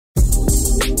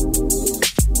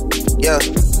Yeah.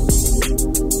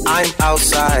 I'm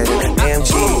outside in an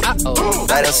AMG,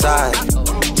 right outside,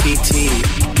 TT.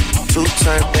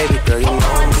 Two-turn baby girl, you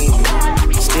know me.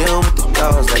 Still with the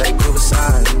girls that I grew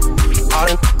beside. All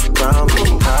them around me,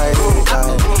 right.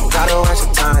 Gotta watch the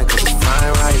time, cause it's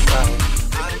flying right.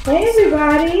 Hey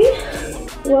everybody,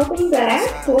 welcome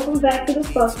back. Welcome back to the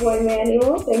Fuckboy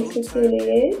Manual. Thanks for tuning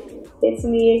in. It's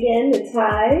me again,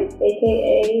 Natsai,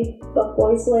 aka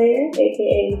Fuckboy Slayer,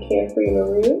 aka Carefree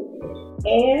Maroon.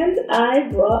 And I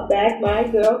brought back my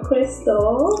girl,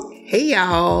 Crystal. Hey,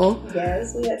 y'all.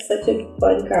 Yes, we had such a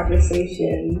fun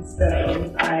conversation.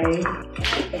 So I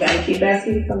gotta keep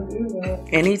asking you to come through, bro.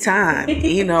 Anytime.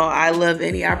 You know, I love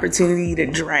any opportunity to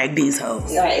drag these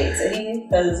hoes. Right.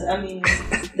 Because,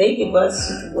 they give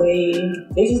us they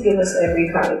just give us every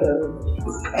kind of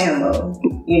ammo,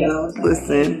 you know. So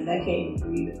Listen. I can't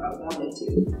breathe if I wanted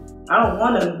to. I don't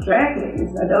want to drag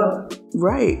niggas, I don't.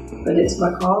 Right. But it's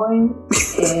my calling,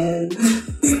 and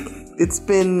it's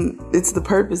the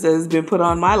purpose that has been put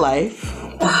on my life.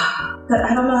 But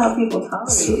I don't know how people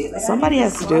tolerate it. Like, somebody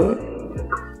has to do it.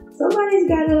 Somebody's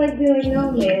got to be like,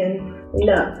 no, man,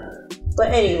 no.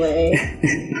 But anyway,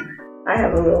 I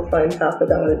have a little fun topic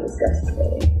I want to discuss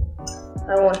today.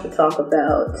 I want to talk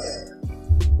about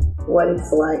what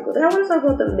it's like. I want to talk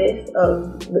about the myth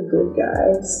of the good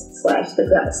guys /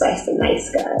 the nice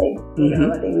guy. You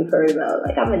know, I think we've heard about,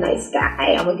 like, I'm a nice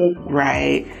guy, I'm a good guy.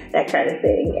 Right. That kind of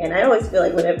thing. And I always feel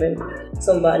like whenever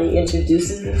somebody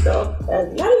introduces themselves,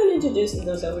 not even introduces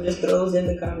themselves, but just throws in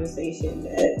the conversation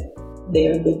that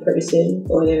they're a good person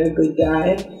or they're a good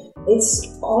guy,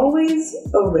 it's always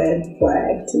a red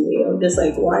flag to me. I'm just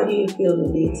like, why do you feel the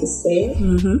need to say it?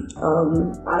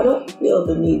 I don't feel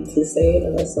the need to say it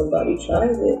unless somebody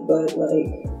tries it, but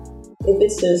like, if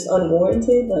it's just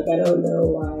unwarranted, like, I don't know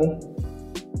why.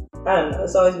 I don't know,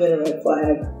 it's always been a red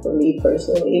flag for me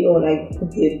personally. Even when I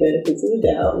give benefits of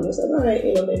the doubt, I'm just like, alright,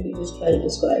 you know, maybe just try to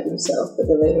describe himself, but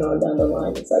then later on down the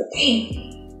line, it's like, damn.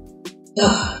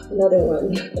 Another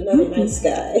one. Another nice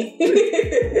guy.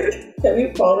 Have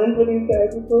you fallen for these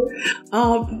guys before?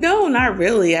 No, not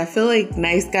really. I feel like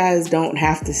nice guys don't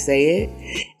have to say it.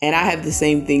 And I have the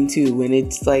same thing too. When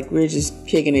it's like we're just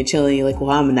kicking and chilling, you're like,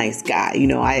 well, I'm a nice guy. You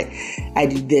know, I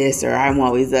do this, or I'm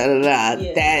always da da da.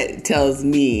 Yeah. That tells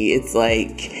me it's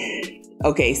like,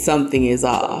 okay, something is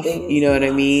off. You know what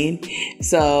I mean?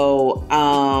 So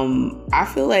I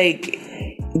feel like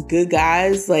good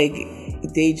guys, like,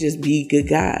 they just be good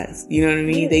guys. You know what I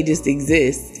mean? Yeah. They just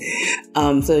exist.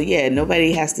 So yeah,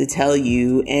 nobody has to tell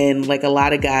you. And like, a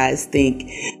lot of guys think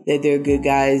that they're good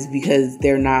guys because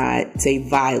they're not, say,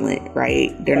 violent,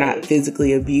 right? They're not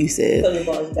physically abusive. So your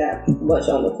balls that much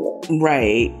on the floor.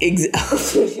 Right.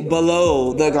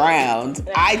 Below the ground.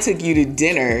 I took you to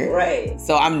dinner. Right.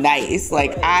 So I'm nice.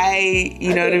 Like,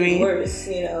 you know what I mean? Worse,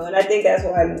 you know, and I think that's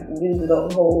why dudes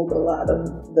don't hold a lot of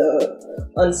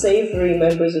the unsavory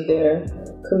members of their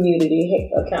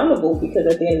community accountable, because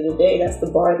at the end of the day, that's the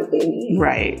bar that they need.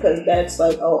 Right. Because that's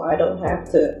like, oh, I don't have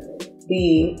to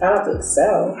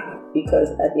excel, because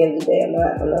at the end of the day, I'm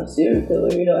not a serial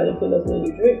killer, you know, I didn't put nothing in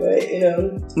your drink, right, you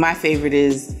know. My favorite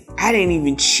is, I didn't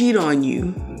even cheat on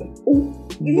you.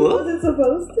 You wasn't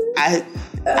supposed to?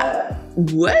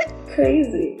 What?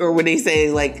 Crazy. Or when they say,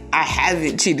 like, I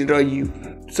haven't cheated on you.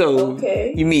 So,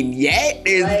 okay. You mean yet?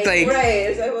 It's like right.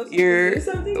 Is that what you're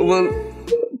something? Well,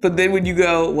 but then when you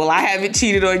go, well, I haven't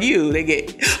cheated on you, they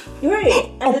get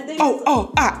right.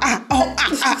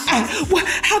 What?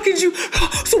 How could you?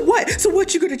 So what? So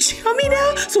what? You gonna cheat on me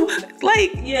now? So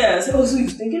like, yeah. So you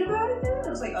thinking about it now? I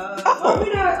was like,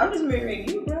 I'm just marrying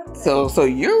you, bro. So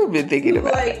you've been thinking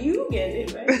about it. Like, you get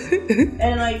it, right?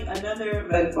 And like, another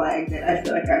red flag that I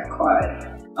feel like I've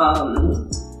caught.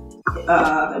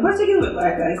 In particular with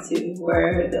black guys too,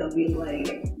 where they'll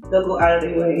go out of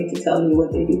their way to tell me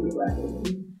what they do for black women,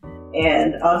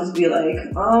 and I'll just be like,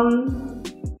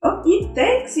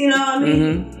 thanks, you know, I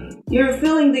mean, you're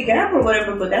filling the gap or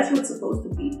whatever, but that's what's supposed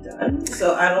to be done.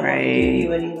 So I don't want to give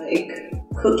you any like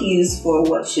cookies for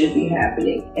what should be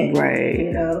happening, right?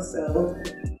 You know, so,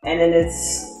 and then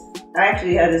I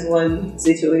actually had this one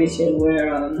situation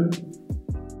where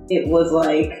it was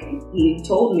like, he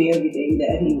told me everything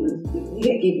that he was doing. He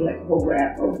had given me like a whole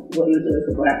rap of what he was doing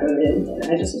for black women, and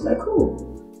I just was like, cool.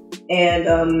 And,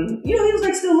 you know, he was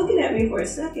like still looking at me for a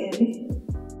second,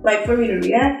 like for me to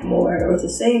react more or to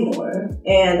say more,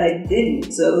 and I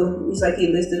didn't. So it's like he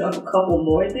listed off a couple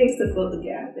more things to fill the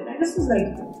gap, and I just was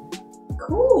like,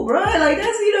 cool, bro. Like,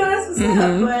 that's, you know, that's what's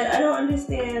up. But I don't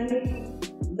understand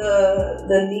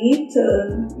the need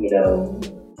to, you know,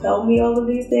 tell me all of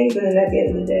these things, and then at the end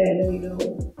of the day, I know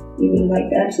even like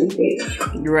to actually date.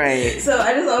 Right. So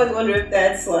I just always wonder if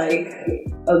that's like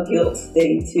a guilt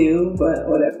thing too, but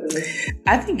whatever.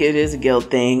 I think it is a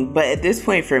guilt thing, but at this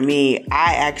point for me,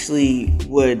 I actually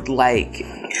would like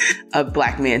a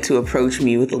black man to approach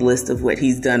me with a list of what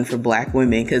he's done for black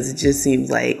women, because it just seems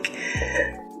like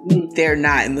they're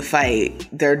not in the fight.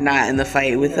 They're not in the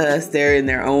fight with us. They're in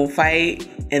their own fight,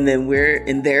 and then we're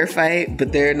in their fight,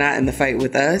 but they're not in the fight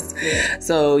with us. Yeah.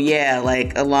 So yeah,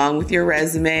 like along with your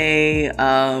resume,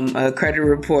 a credit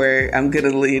report, I'm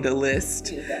gonna lead a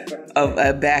list of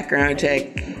a background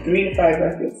check. 3 to 5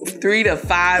 references. 3 to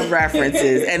 5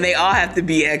 references, and they all have to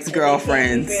be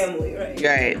ex-girlfriends. Family, right?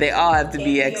 Right. They all have to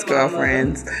be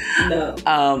ex-girlfriends. No.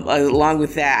 Along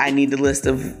with that, I need a list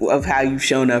of how you've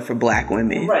shown up for black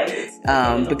women. Right.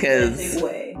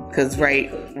 Because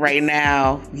right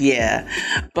now, yeah.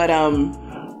 But I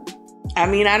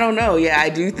mean, I don't know. Yeah, I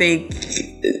do think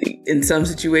in some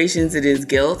situations it is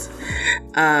guilt.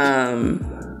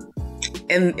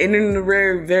 And in a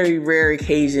very, very rare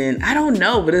occasion, I don't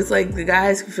know, but it's like the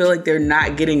guys who feel like they're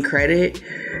not getting credit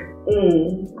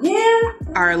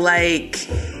are like,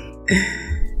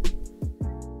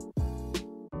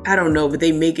 I don't know, but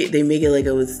they make it like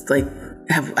it was like,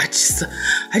 I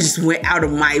just went out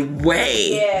of my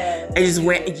way. Yeah. I just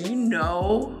went,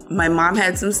 my mom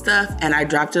had some stuff and I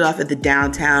dropped it off at the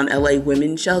downtown LA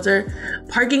women's shelter.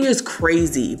 Parking is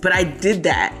crazy, but I did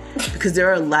that because there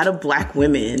are a lot of black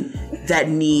women that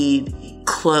need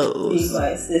clothes. Need my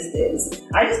assistance.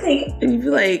 I just think, and you'd be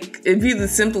like, it'd be the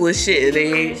simplest shit.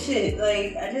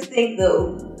 Like, I just think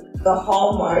the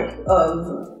hallmark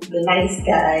of the nice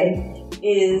guy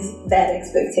is that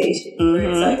expectation. Where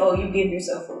it's like, oh, you give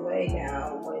yourself away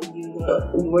now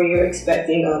where you're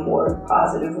expecting a more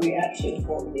positive reaction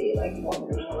from me, like you want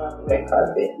me to roll out the red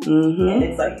carpet. And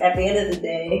it's like, at the end of the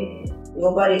day,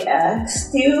 nobody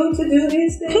asked you to do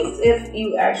these things. If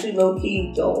you actually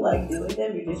low-key don't like doing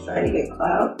them, you're just trying to get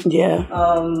clout. Yeah.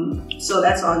 So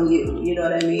that's on you, you know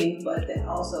what I mean? But then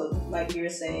also, like you're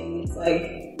saying, it's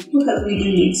like, because we do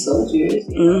need soldiers,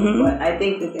 you know? But I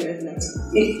think that there's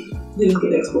do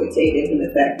get exploitative in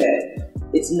the fact that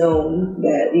it's known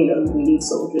that, we need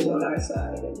soldiers on our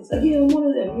side. And it's like, yeah, I'm one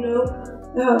of them,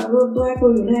 I love black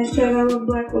women, hashtag I love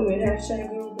black women, hashtag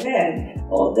girl bad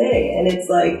all day. And it's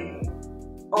like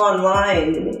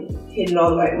online, hitting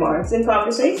all the right marks in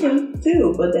conversation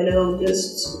too, but then it'll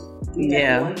just be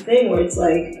that one thing where it's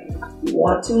like, you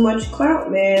want too much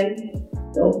clout, man.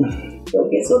 Don't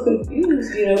get so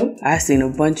confused, I seen a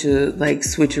bunch of like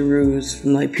switcheroos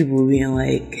from like people being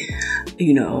like,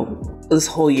 this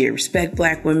whole year, respect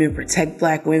black women, protect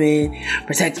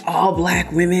all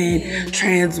black women,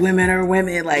 trans women are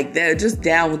women, like they're just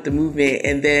down with the movement.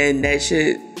 And then that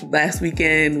shit last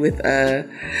weekend with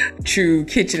True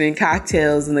Kitchen and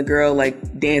Cocktails and the girl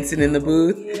like dancing in the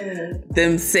booth.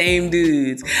 Them same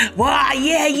dudes. Well,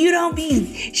 yeah, you don't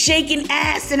be shaking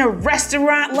ass in a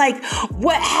restaurant. Like,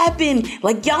 what happened?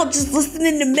 Like, y'all just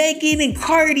listening to Megan and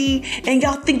Cardi, and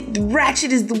y'all think the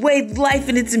ratchet is the way of life,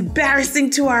 and it's embarrassing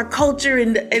to our culture.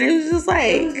 And it was just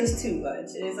like, it was just too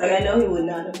much. It's like, I know he would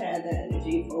not have had that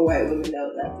energy for white women that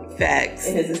was active. Facts.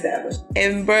 In his establishment.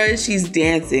 And bruh, she's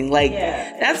dancing. Like,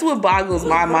 that's what boggles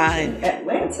my mind.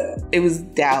 Atlanta. It was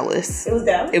Dallas. It was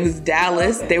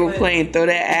Dallas? Okay, they were playing Throw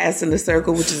That Ass in the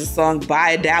Circle, which is a song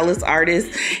by a Dallas artist.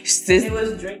 It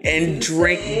was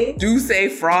drink Douce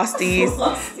Frosties.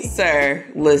 Sir,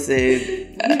 listen.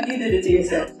 You did it to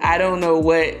yourself. I don't know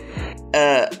what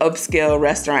upscale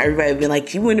restaurant everybody been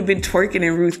like, you wouldn't have been twerking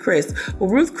in Ruth Chris. Well,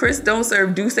 Ruth Chris don't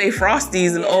serve Douce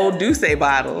Frosties in old Douce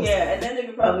bottles. Yeah, and then they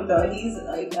probably thought he's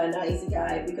like a nice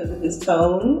guy because of his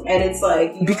tone, and it's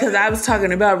like, because I was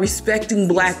talking about respecting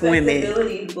black women.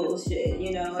 Respectability bullshit,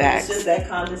 and it's just that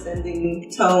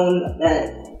condescending tone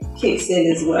that kicks in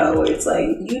as well, where it's like,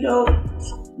 you don't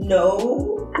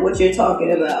know what you're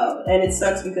talking about, and it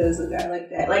sucks because a guy like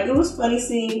that, like, it was funny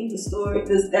seeing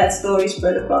that story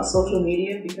spread across social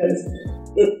media, because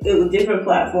it was different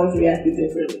platforms reacted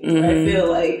differently. I feel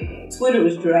like Twitter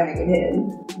was dragging him,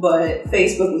 but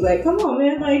Facebook was like, come on,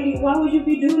 man, like, why would you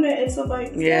be doing that in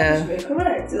somebody's establishment?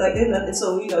 Correct. Like, there's nothing.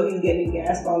 So, he's getting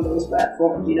gassed on those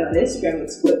platforms, and Instagram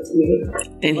was split to me.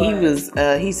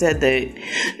 And he said that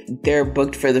they're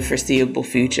booked for the foreseeable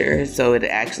future, so it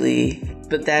actually,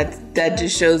 but that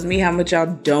just shows me how much y'all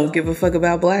don't give a fuck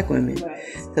about black women.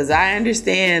 Because I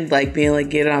understand, like, being like,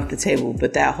 get it off the table,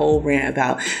 but that whole rant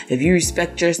about, if you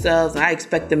respect yourselves, I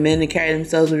expect the men to carry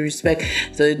themselves with respect,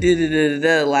 so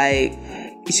like,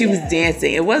 She was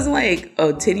dancing. It wasn't like,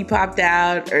 oh, titty popped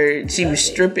out or she was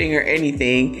stripping or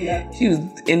anything. Yeah. She was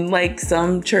in like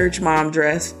some church mom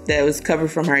dress that was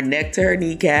covered from her neck to her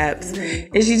kneecaps.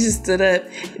 Mm-hmm. And she just stood up,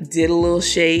 did a little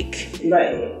shake.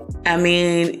 Right. I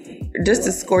mean, just to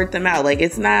escort them out. Like,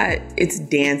 it's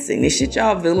dancing. The shit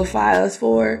y'all vilify us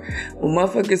for. When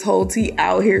motherfuckers whole tea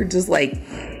out here just like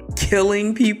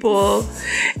killing people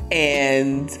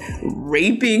and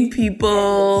raping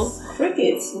people.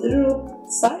 Crickets, literal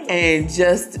silence. And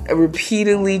just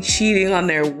repeatedly cheating on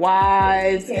their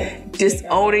wives,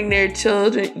 disowning their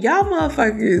children. Y'all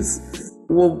motherfuckers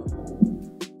will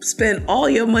spend all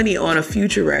your money on a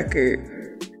Future record.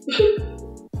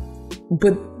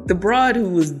 But the broad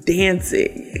who was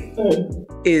dancing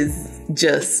is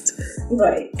just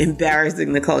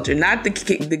embarrassing the culture. Not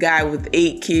the guy with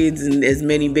 8 kids and as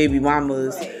many baby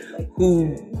mamas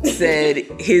who said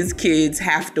his kids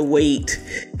have to wait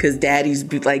because daddy's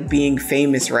like being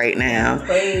famous right now.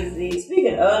 Crazy.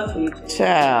 Speaking of Future,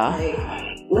 child.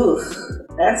 Oof.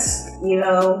 That's, a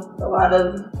lot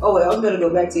of... Oh, wait, I was going to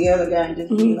go back to the other guy and just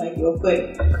be like, real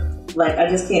quick. Like, I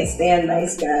just can't stand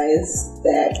nice guys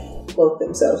that cloak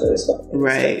themselves with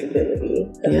respectability.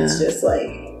 Because it's just like,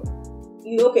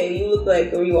 you look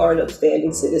like, or you are an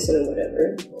upstanding citizen or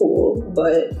whatever. Cool.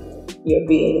 But you're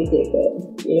being a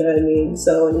dickhead. You know what I mean?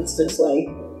 So, and it's just like,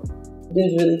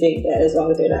 dudes really think that as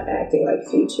long as they're not acting like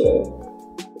Future,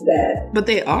 that... But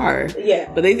they are. Yeah.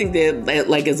 But they think that,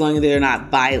 like, as long as they're not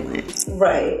violent.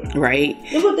 Right.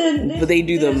 Yeah, but they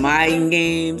do the mind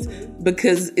games.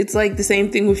 Because it's like the same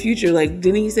thing with Future. Like,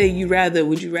 didn't he say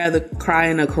would you rather cry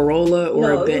in a Corolla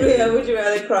or a Bentley? Yeah, would you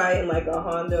rather cry in like a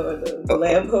Honda or the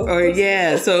Lambo? Or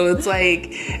yeah, so it's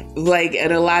like,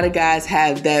 and a lot of guys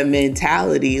have that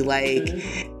mentality. Like,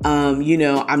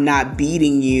 I'm not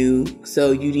beating you, so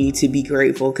you need to be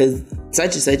grateful because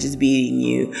such and such is beating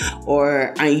you.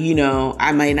 Or, I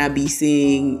might not be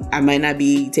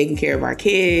taking care of our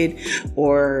kid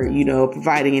or,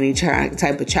 providing any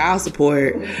type of child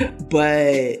support.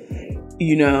 But,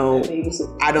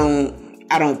 I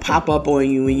don't pop up on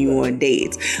you when you on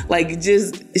dates. Like,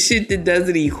 just shit that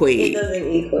doesn't equate. It doesn't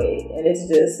equate. And it's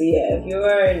just, if you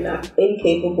are not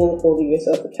incapable of holding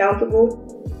yourself accountable,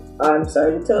 I'm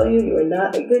sorry to tell you, are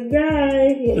not a good guy,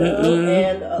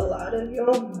 And a lot of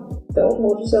y'all don't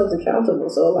hold yourselves accountable.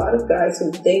 So a lot of guys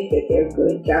who think that they're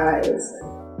good guys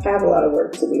have a lot of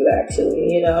work to do,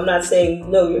 actually. I'm not saying,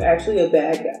 no, you're actually a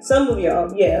bad guy. Some of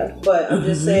y'all, yeah. But I'm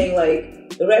just saying,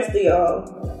 like, the rest of y'all,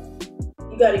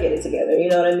 you got to get it together. You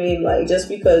know what I mean? Like, just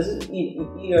because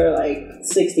you're, like,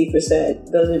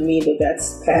 60% doesn't mean that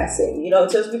that's passing.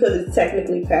 Just because it's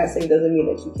technically passing doesn't mean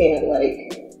that you can't,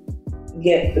 like,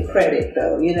 get the credit,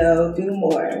 though. Do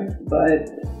more. But...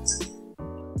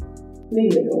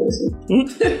 maybe they don't listen.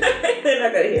 They're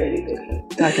not gonna hear anything.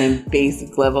 Talking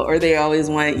basic level, or they always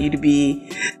want you to be.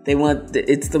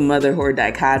 It's the mother whore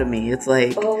dichotomy. It's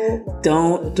like,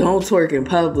 don't twerk in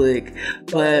public,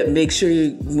 but make sure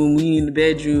when we in the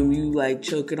bedroom, you like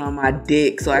choking on my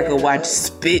dick so I can watch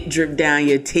spit drip down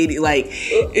your titty. Like,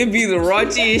 it'd be the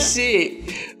raunchiest shit.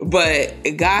 But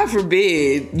God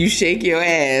forbid you shake your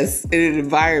ass in an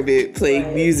environment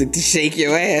playing music to shake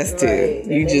your ass to.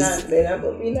 They're not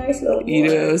gonna be nice no more. You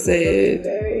know what I'm saying?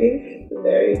 Very,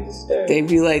 very disturbing. They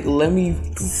be like, let me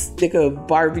stick a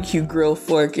barbecue grill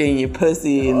fork in your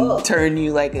pussy and turn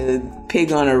you like a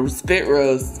pig on a spit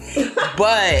roast.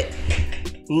 But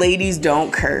ladies,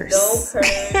 don't curse. Don't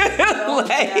curse.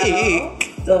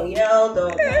 Don't yell.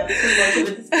 Don't have too much of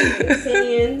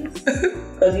opinions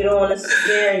because you don't want to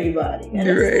scare anybody.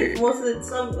 And right.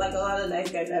 Most of a lot of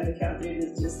nice guys I've encountered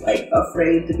is just like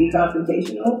afraid to be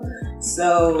confrontational.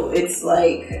 So it's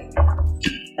like,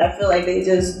 I feel like they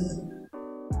just,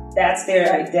 that's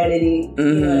their identity. You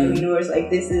know what I mean? Where it's like,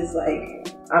 this is like,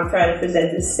 I'm trying to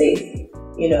present as safe,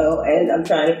 and I'm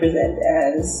trying to present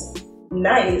as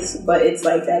nice, but it's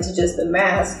like that's just a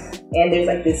mask, and there's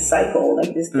like this cycle,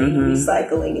 like this thing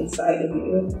recycling inside of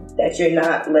you that you're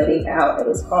not letting out, and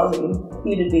it's causing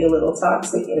you to be a little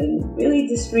toxic in really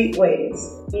discreet ways,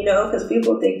 because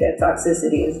people think that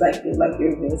toxicity is like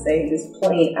you've been saying, this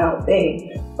plain out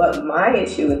thing. But my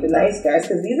issue with the nice guys,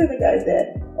 because these are the guys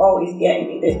that always get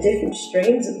me, there's different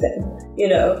strains of them,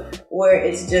 where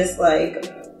it's just like,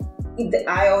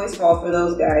 I always fall for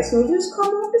those guys who just come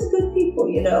off as good people,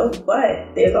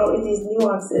 but there's always these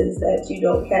nuances that you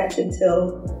don't catch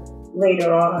until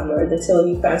later on, or until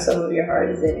you find some of your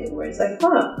heart is in it, where it's like,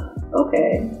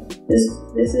 okay, this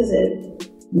isn't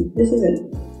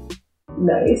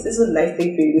nice. This is a nice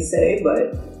thing for you to say,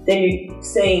 but then you're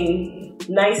saying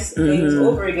nice things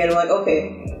over again. Like,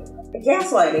 okay,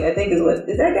 Gaslighting, I think,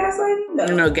 is that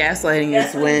gaslighting? No, gaslighting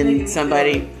is when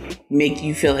somebody make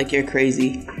you feel like you're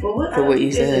crazy for what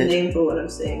you said. There's a name for what I'm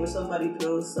saying, where somebody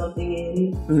throws something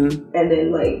in, and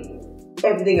then like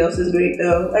everything else is great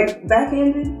though, like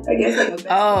backhanded, I guess. Like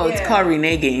it's called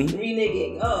reneging.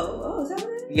 Reneging. Oh, is that what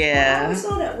it is? Yeah. I always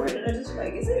saw that word, and I just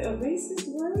like, is it a racist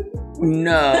word?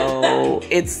 No,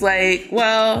 it's like,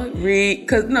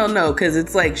 because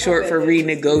it's like short for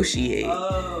renegotiate.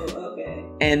 Oh, okay.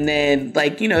 And then,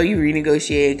 like, you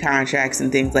renegotiate contracts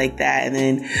and things like that. And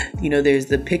then, there's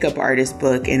the pickup artist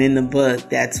book. And in the book,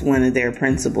 that's one of their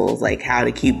principles, like how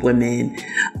to keep women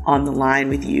on the line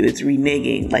with you. It's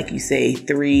reneging. Like you say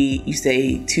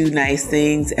two nice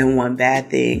things and one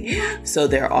bad thing. So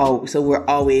we're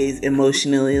always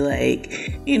emotionally like,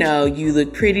 you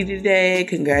look pretty today.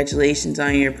 Congratulations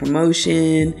on your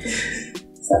promotion.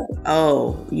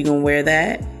 Oh, you gonna wear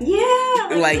that? Yeah,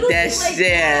 like that's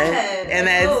that. And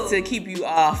that's to keep you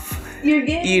off your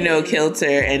game,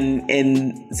 kilter,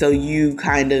 and so you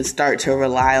kind of start to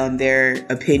rely on their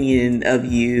opinion of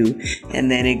you, and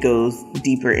then it goes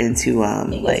deeper into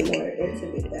like more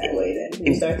intimate that way. That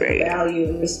you start to value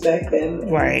and respect them,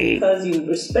 and right? Because you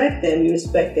respect them, you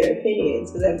respect their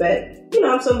opinions. Because I bet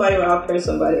I'm somebody where I'll curse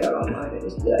somebody out online and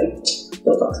just be like,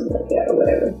 don't talk to me like that or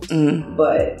whatever.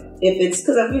 But if it's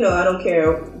because I don't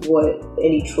care what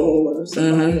any troll or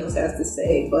somebody else has to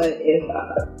say, but if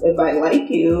I like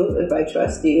you, if I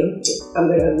trust you, I'm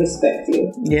gonna respect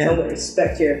you. Yeah. So I'm gonna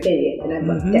respect your opinion,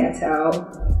 and that's how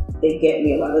they get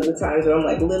me a lot of the times where I'm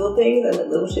like little things, I let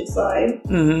little shit slide,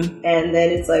 and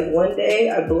then it's like one day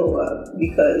I blow up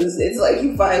because it's like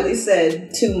you finally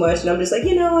said too much, and I'm just like,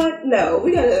 you know what? No,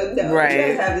 we gotta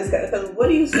have this guy. Because what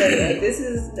do you say? Like, this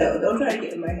is don't try to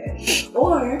get in my head.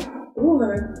 Or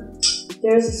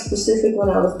there's a specific one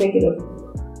I was thinking of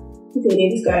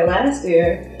dating this guy last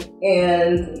year,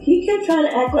 and he kept trying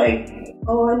to act like,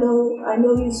 oh, I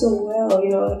know you so well, I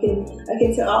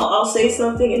can tell. I'll say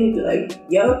something and he'd be like,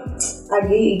 yup, I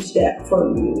gauged that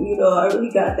from you, I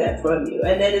really got that from you.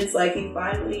 And then it's like he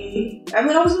finally, I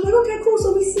was like, okay, cool,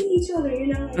 so we see each other,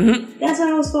 That's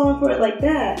why I was falling for it like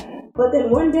that. But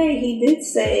then one day he did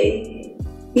say,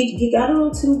 he got a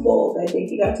little too bold, I think.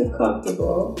 He got too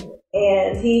comfortable.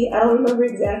 And I don't remember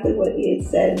exactly what he had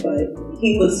said, but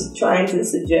he was trying to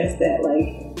suggest that,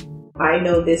 like, I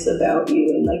know this about you,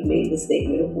 and like made the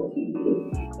statement of what he knew.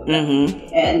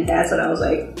 And that's when I was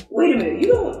like, wait a minute, you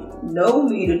don't know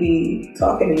me to be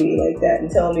talking to me like that and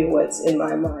tell me what's in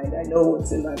my mind. I know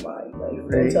what's in my mind. Like,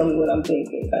 don't tell me what I'm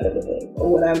thinking, kind of a thing,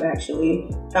 or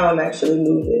how I'm actually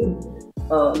moving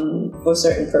for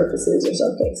certain purposes or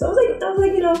something. So I was like,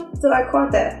 so I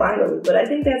caught that finally. But I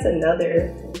think that's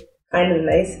another kind of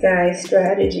nice guy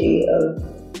strategy of,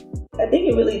 I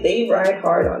think they ride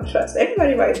hard on trust.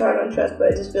 Everybody rides hard on trust,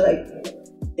 but I just feel like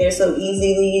they're so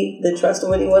easily the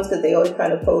trustworthy ones because they always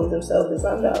kind of pose themselves as,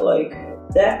 I'm not like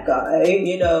that guy,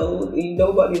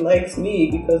 nobody likes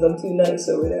me because I'm too nice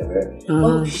or whatever.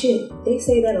 Oh shit, they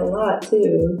say that a lot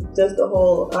too. Just the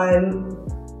whole, I'm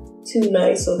too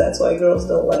nice, so that's why girls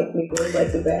don't like me. Girls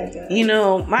like the bad guy.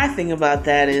 My thing about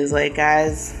that is, like,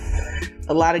 guys,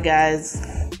 a lot of guys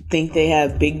think they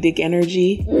have big dick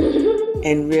energy.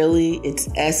 And really, it's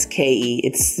SKE.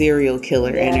 It's serial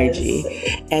killer energy.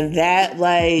 And that,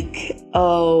 like,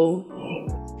 and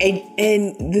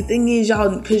the thing is,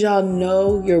 because y'all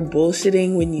know you're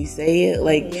bullshitting when you say it.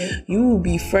 Like, you will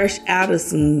be fresh out of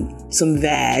some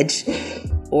vag.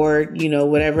 Or,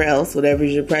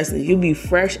 whatever's your presence. You'll be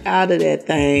fresh out of that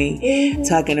thing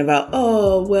talking about,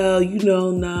 oh, well,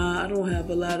 nah, I don't have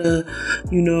a lot of,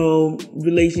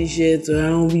 relationships, or I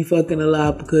don't be fucking a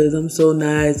lot because I'm so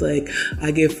nice. Like,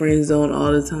 I get friend zoned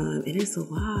all the time. And it's a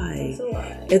lie.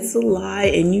 It's a lie,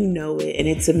 and you know it, and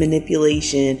it's a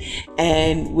manipulation.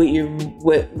 And what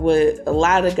a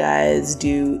lot of guys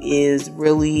do is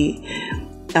really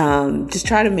just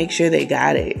try to make sure they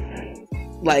got it.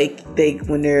 Like,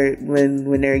 when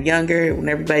they're younger, when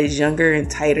everybody's younger and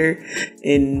tighter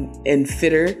and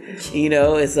fitter,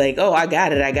 it's like, oh, I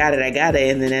got it.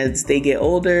 And then as they get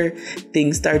older,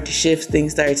 things start to shift,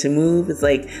 things start to move. It's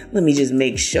like, let me just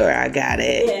make sure I got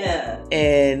it. Yeah.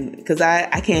 And because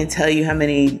I can't tell you how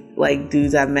many, like,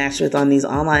 dudes I've matched with on these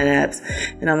online apps,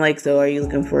 and I'm like, so are you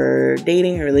looking for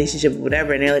dating or relationship or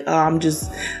whatever? And they're like, oh, I'm just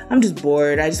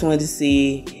bored. I just wanted to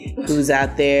see who's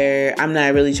out there. I'm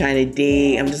not really trying to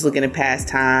date. I'm just looking to pass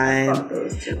time.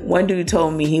 One dude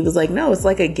told me, he was like, no, it's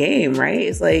like a game, right?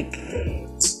 It's like,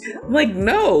 I'm like,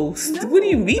 no. What do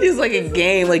you mean it's like a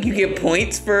game? Like, you get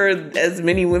points for as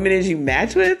many women as you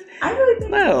match with? I really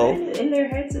think men in their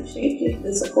heads have shaped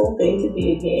this whole thing to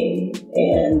be a game,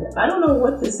 and I don't know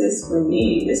what this is for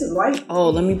me. This is life.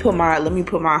 Oh, let me put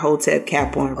my Hotep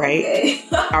cap on, right? Okay.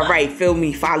 All right, follow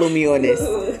me on this.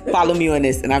 Follow me on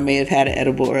this. And I may have had an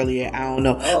edible earlier. I don't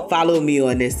know. Oh. Follow me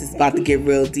on this. It's about to get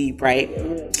real deep, right?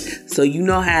 So you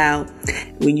know how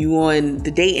when you on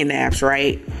the dating apps,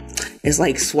 right? It's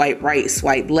like swipe right,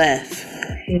 swipe left.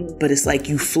 But it's like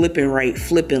you flipping right,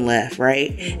 flipping left,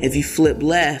 right? If you flip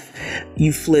left,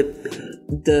 you flip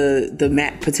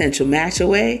the potential match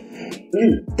away.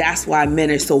 That's why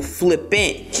men are so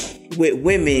flippant with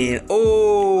women.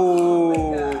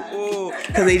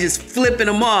 Because they just flipping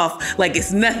them off like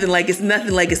it's nothing, like it's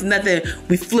nothing, like it's nothing.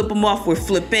 We flip them off, we're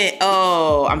flippant.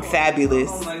 Oh, I'm fabulous.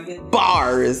 Oh my goodness.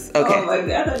 Bars. Okay. Oh my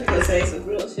God, I thought you were going to say some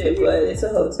real shit, but it's a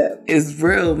hotel. It's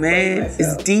real, man.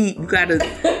 It's deep. You gotta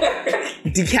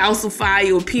decalcify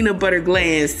your peanut butter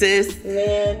glands, sis.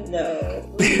 Man,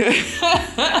 no.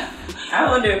 I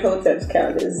wonder if hoteps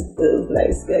count as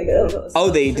nice. Oh,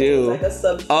 they do. Like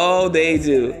a oh, they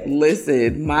do.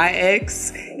 Listen, my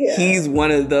ex, he's one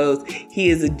of those. He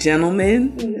is a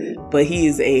gentleman, but he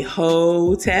is a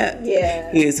hotep.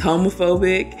 Yeah. He is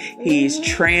homophobic. He is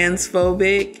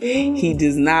transphobic. He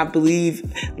does not believe,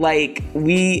 like,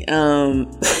 we,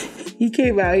 he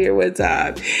came out here one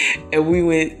time and we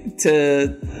went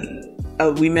to,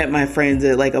 we met my friends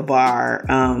at like a bar.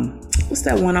 What's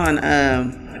that one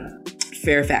on,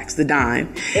 Fairfax, the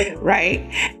Dime,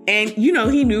 right? And you know,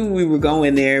 he knew we were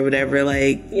going there, whatever.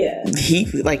 Like,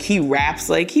 he raps,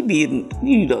 like he be,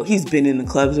 you know, he's been in the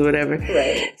clubs or whatever.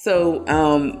 Right. So,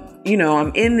 you know,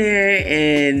 I'm in there,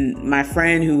 and my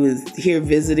friend who was here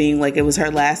visiting, like it was her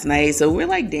last night, so we're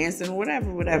like dancing,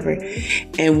 whatever.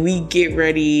 And we get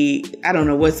ready. I don't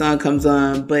know what song comes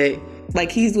on, but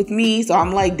like he's with me, so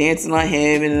I'm like dancing on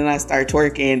him, and then I start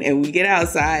twerking, and we get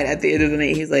outside at the end of the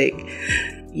night. He's like,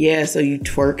 yeah, so you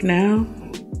twerk now?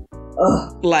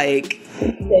 Like,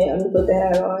 damn, you put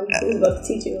the hat on. He's about to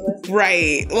teach you a lesson.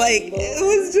 Right. Like, it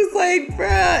was just like,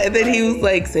 bruh. And then he was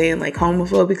like saying like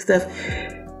homophobic stuff.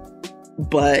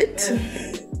 But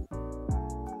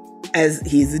as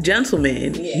he's a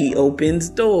gentleman, he opens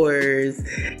doors,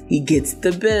 he gets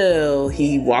the bill,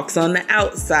 he walks on the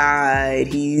outside,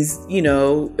 he's, you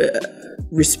know,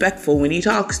 respectful when he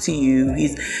talks to you.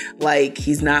 He's like,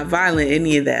 he's not violent,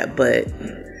 any of that, but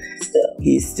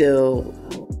he's still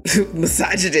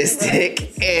misogynistic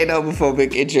and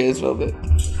homophobic and transphobic.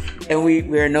 And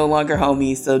we're no longer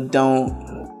homies, so don't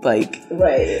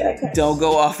don't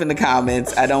go off in the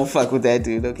comments. I don't fuck with that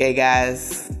dude, okay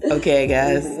guys? Okay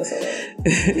guys.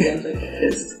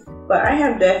 But I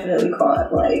have definitely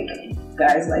caught like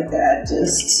guys like that,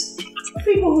 just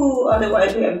people who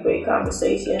otherwise we have great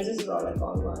conversations. This is all like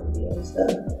online and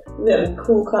stuff. We have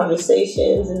cool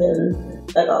conversations, and then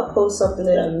like I'll post something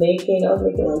that I'm making. I was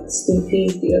making like stew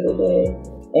peas the other day,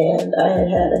 and I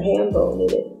had a ham bone in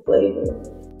it flavor,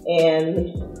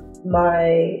 and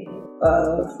my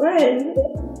friend,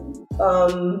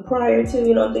 prior to,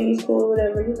 you know, thinking he's cool or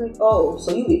whatever, he was like, oh,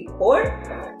 so you eat pork?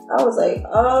 I was like,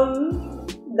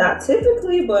 not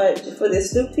typically, but for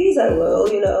this stew peas I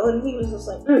will, you know. And he was just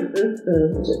like,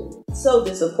 just so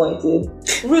disappointed.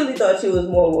 Really thought you was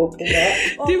more woke than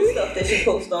that. All the stuff that you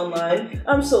post online.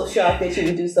 I'm so shocked that you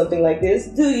would do something like this.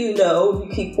 Do you know if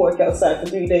you keep pork outside for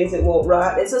 3 days it won't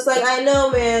rot? It's just like, I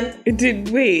know, man.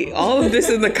 Wait, all of this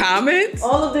in the comments?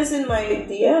 All of this in my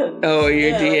DM. Oh,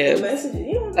 your DM. Like messages.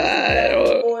 You don't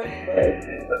have pork,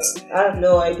 but I have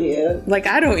no idea. Like,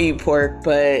 I don't eat pork,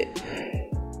 but...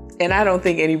 And I don't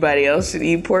think anybody else should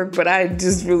eat pork, but I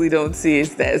just really don't see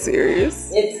it's that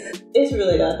serious. It's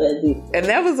really not that deep. And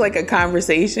that was like a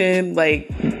conversation, like,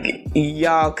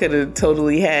 y'all could have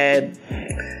totally had,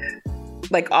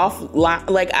 like, offline.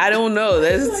 Like, I don't know.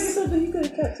 That's like it's something you could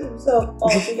have kept to yourself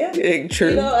altogether. True.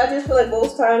 You know, I just feel like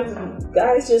most times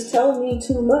guys just tell me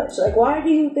too much. Like, why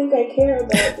do you think I care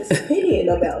about this opinion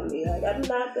about me? Like, I'm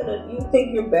not gonna. You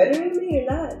think you're better than me or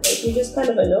not? Like, you just kind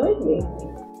of annoyed me.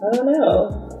 I don't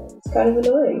know. It's kind of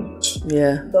annoying.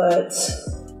 Yeah. But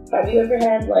have you ever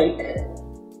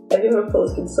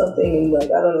posted something and, like,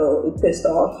 I don't know, it pissed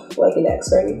off like an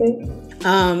ex or anything?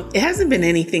 It hasn't been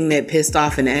anything that pissed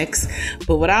off an ex,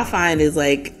 but what I find is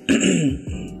like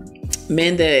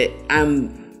men that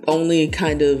I'm only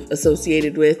kind of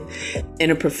associated with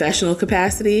in a professional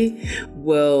capacity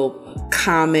will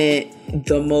comment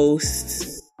the most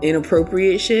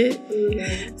inappropriate shit.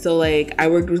 So like I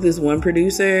worked with this one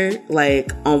producer,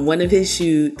 like on one of his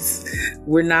shoots,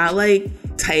 we're not like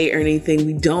tight or anything.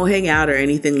 We don't hang out or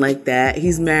anything like that.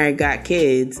 He's married, got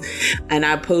kids. And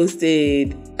I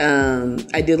posted,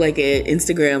 I did like an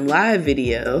Instagram live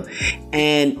video,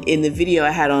 and in the video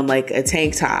I had on like a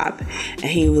tank top, and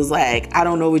he was like, I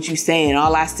don't know what you're saying.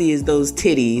 All I see is those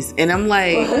titties. And I'm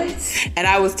like, what? And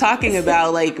I was talking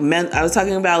about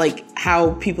like,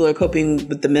 how people are coping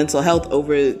with the mental health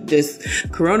over this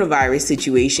coronavirus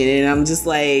situation. And I'm just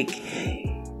like,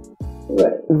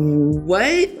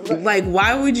 what? Like,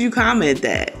 why would you comment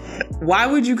that? Why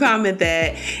would you comment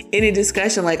that in a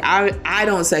discussion? Like, I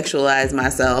don't sexualize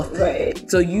myself. Right.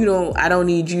 So I don't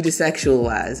need you to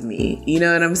sexualize me. You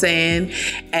know what I'm saying?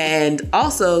 And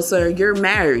also, sir, you're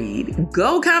married.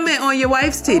 Go comment on your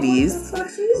wife's titties. What the fuck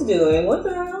she's doing? What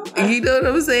the hell? You know what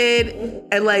I'm saying?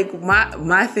 And like,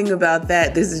 my thing about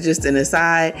that, this is just an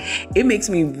aside, it makes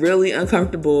me really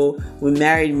uncomfortable when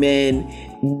married men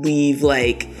leave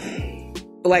like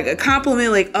a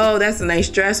compliment, like, oh, that's a nice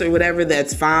dress or whatever,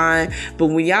 that's fine. But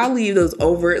when y'all leave those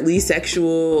overtly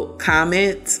sexual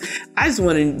comments, I just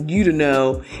wanted you to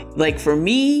know, like, for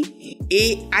me,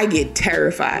 I get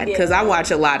terrified because I watch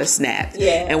a lot of snaps.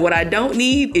 Yeah. And what I don't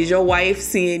need is your wife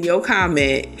seeing your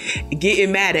comment,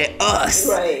 getting mad at us,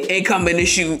 and coming to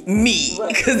shoot me.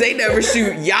 Because they never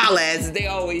shoot y'all asses. They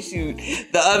always shoot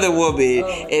the other woman.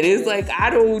 And it's like,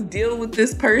 I don't deal with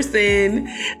this person.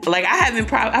 Like, I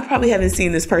probably haven't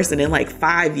seen this person in like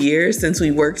 5 years since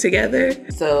we worked together.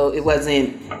 So it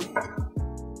wasn't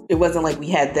like we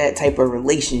had that type of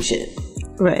relationship.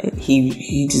 Right.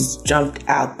 He just jumped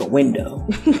out the window.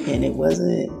 And it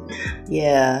wasn't,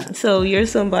 So you're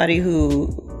somebody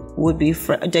who would be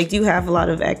like, do you have a lot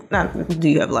of exes,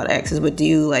 but do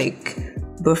you like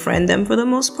befriend them for the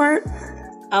most part?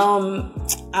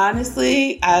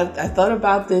 Honestly, I thought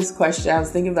about this question. I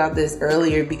was thinking about this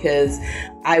earlier because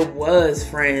I was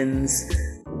friends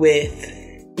with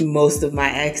most of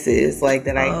my exes, like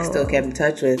that I still kept in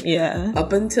touch with. Yeah.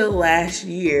 Up until last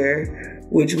year,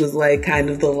 which was like kind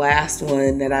of the last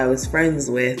one that I was friends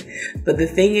with. But the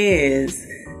thing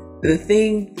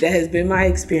that has been my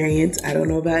experience, I don't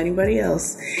know about anybody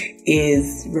else,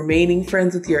 is remaining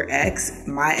friends with your ex.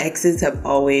 My exes have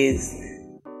always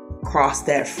crossed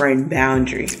that friend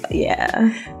boundary.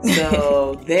 Yeah.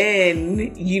 So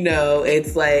then,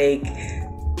 it's like,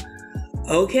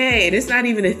 okay, and it's not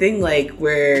even a thing like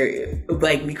where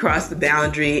like we crossed the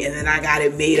boundary and then I got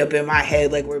it made up in my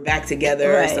head like we're back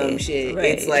together or some shit. Right.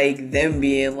 It's like them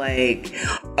being like,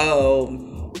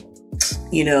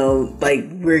 like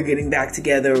we're getting back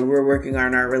together, we're working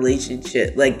on our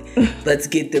relationship, like let's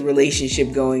get the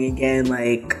relationship going again,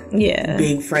 like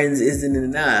being friends isn't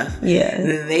enough. And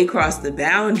then they cross the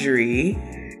boundary,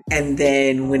 and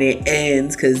then when it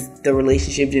ends, because the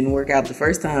relationship didn't work out the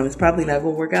first time, it's probably not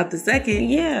going to work out the second.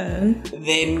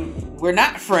 Then we're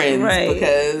not friends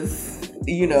because,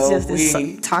 it's just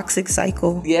this toxic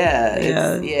cycle.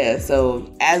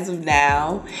 So as of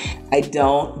now, I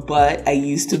don't, but I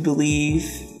used to believe,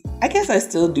 I guess I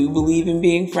still do believe in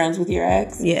being friends with your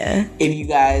ex. Yeah. If you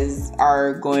guys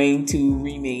are going to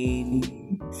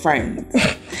remain friends.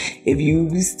 If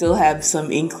you still have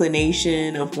some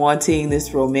inclination of wanting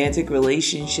this romantic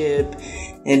relationship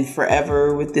and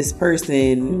forever with this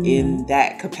person in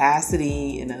that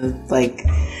capacity, in a like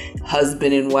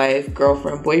husband and wife,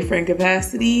 girlfriend, boyfriend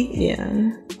capacity,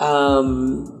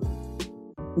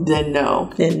 then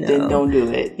no. Then don't do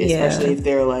it. Especially if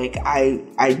they're like,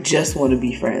 I just want to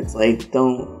be friends. Like,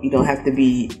 you don't have to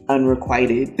be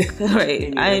unrequited.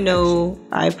 Right. I know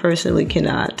I personally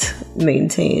cannot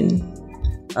maintain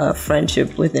a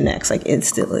friendship with an ex like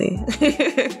instantly.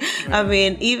 I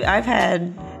mean, I've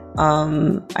had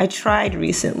I tried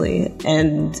recently,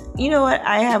 and you know what?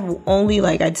 I have only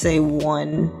I'd say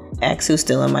one ex who's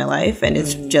still in my life, and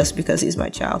it's just because he's my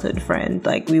childhood friend.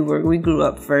 Like we grew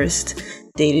up first,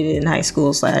 dated in high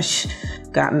school /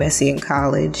 got messy in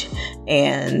college,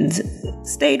 and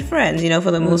stayed friends,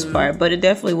 for the most part. But it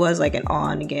definitely was like an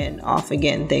on again, off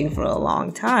again thing for a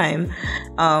long time.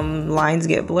 Lines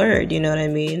get blurred, you know what I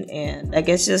mean? And I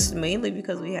guess just mainly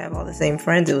because we have all the same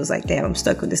friends, it was like, damn, I'm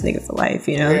stuck with this nigga for life,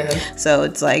 So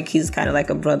it's like he's kind of like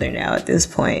a brother now at this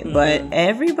point. But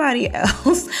everybody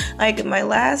else, like my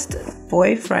last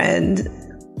boyfriend,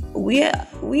 we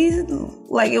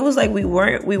it was like we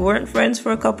weren't friends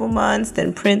for a couple months.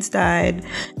 Then Prince died.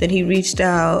 Then he reached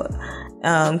out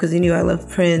because he knew I loved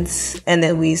Prince, and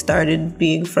then we started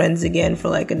being friends again for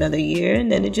like another year, and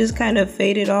then it just kind of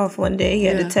faded off. One day he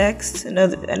had a text, and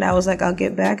I was like, I'll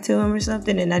get back to him or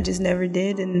something, and I just never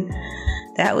did, and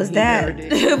that was that.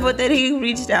 But then he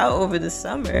reached out over the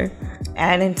summer.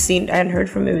 I hadn't heard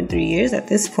from him in 3 years at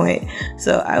this point,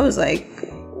 so I was like,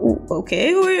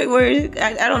 okay,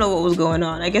 I don't know what was going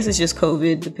on. I guess it's just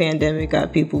COVID. The pandemic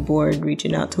got people bored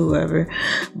reaching out to whoever.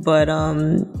 But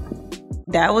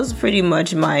that was pretty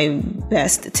much my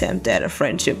best attempt at a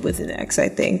friendship with an ex, I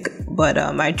think. But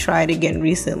I tried again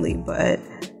recently, but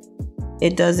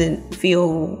it doesn't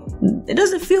feel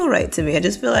right to me. I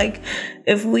just feel like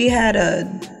if we had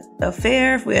a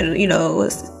affair, if we had,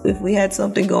 if we had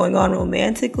something going on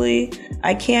romantically,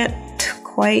 I can't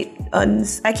quite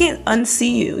I can't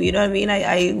unsee you. You know what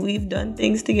I mean? We've done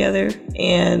things together,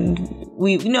 and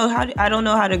I don't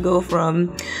know how to go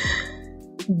from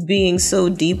being so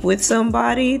deep with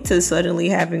somebody to suddenly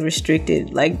having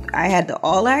restricted. Like, I had the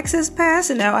all access pass,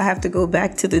 and now I have to go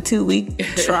back to the 2-week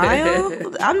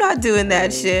trial. I'm not doing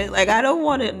that shit. Like, I don't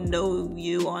want to know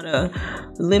you on a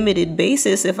limited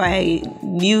basis if I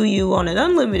knew you on an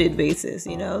unlimited basis,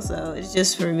 so it's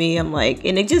just, for me, I'm like,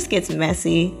 and it just gets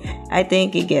messy. I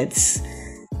think it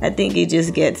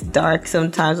just gets dark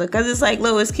sometimes, because it's like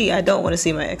Lois Key. I don't want to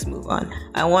see my ex move on.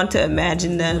 I want to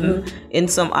imagine them in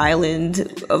some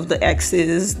island of the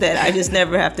exes that I just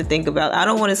never have to think about. I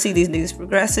don't want to see these niggas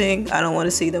progressing. I don't want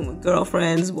to see them with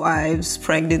girlfriends, wives,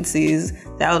 pregnancies.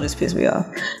 That'll just piss me off.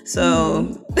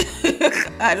 So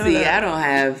I don't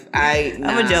know.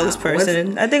 I'm a jealous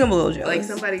person. I think I'm a little jealous. Like,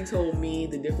 somebody told me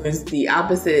the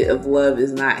opposite of love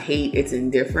is not hate, it's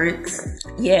indifference.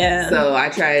 Yeah. So I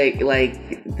try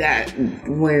that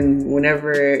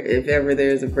whenever, if ever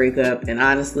there's a breakup, and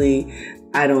honestly,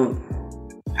 I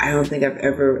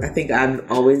think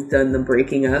I've always done the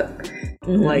breaking up.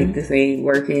 Like, this ain't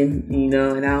working,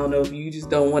 and I don't know if you just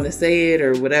don't want to say it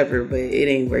or whatever, but it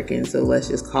ain't working, so let's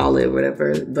just call it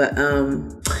whatever. But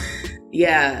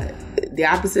yeah, the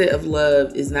opposite of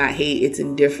love is not hate, it's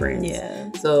indifference. Yeah.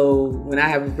 So when I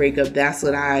have a breakup, that's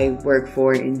what I work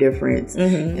for, indifference.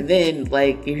 And then,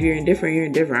 like, if you're indifferent, you're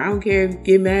indifferent. I don't care if you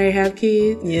get married, have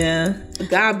kids. Yeah.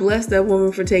 God bless that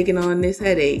woman for taking on this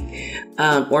headache.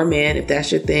 Or man, if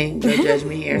that's your thing, no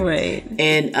judgment here. Right.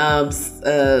 And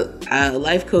a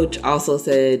life coach also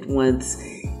said once,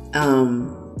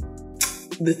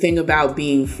 the thing about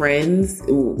being friends,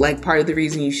 like, part of the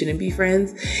reason you shouldn't be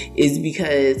friends is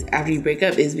because after you break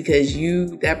up is because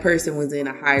that person was in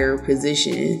a higher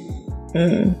position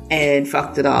and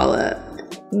fucked it all up.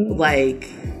 Like,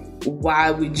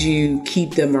 why would you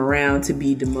keep them around to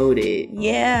be demoted?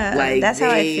 Yeah, like, that's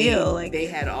how I feel. Like, they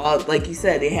had all, like you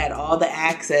said, they had all the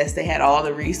access, they had all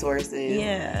the resources.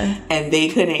 Yeah. And they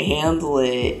couldn't handle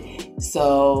it.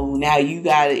 So now you're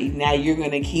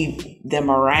going to keep them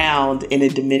around in a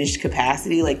diminished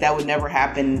capacity. Like, that would never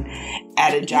happen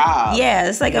at a job. Yeah,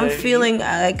 it's like, I'm feeling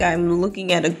like I'm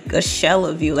looking at a shell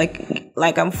of you.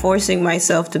 Like I'm forcing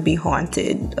myself to be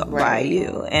haunted by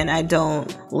you. And I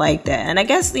don't like that. And I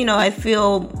guess, I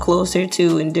feel closer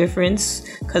to indifference,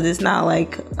 because it's not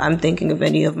like I'm thinking of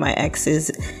any of my exes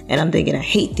and I'm thinking, I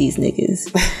hate these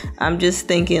niggas. I'm just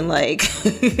thinking, like,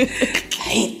 I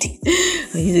hate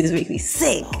these niggas make me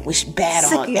sick. I wish bad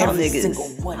sick on y'all every niggas. single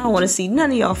one. I don't want to see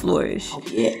none of y'all flourish.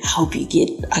 I hope you get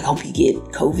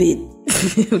COVID.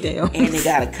 Damn. And they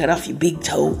gotta cut off your big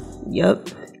toe. Yep.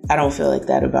 I don't feel like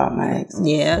that about my ex.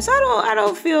 Yeah, so I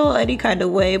don't feel any kind of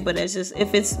way, but it's just,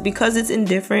 if it's because it's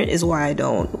indifferent is why I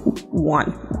don't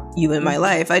want you in my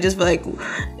life. I just feel like,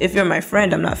 if you're my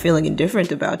friend, I'm not feeling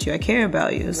indifferent about you. I care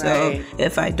about you. So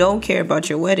if I don't care about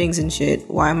your weddings and shit,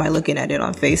 why am I looking at it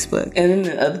on Facebook? And then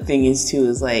the other thing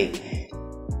is like,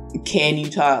 can you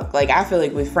talk? Like, I feel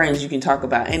like with friends you can talk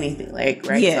about anything, like,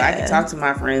 right? Yeah. So I can talk to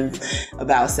my friends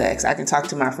about sex, I can talk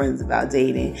to my friends about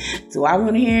dating. Do I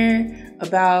want to hear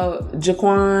about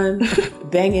Jaquan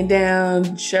banging down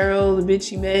Cheryl, the bitch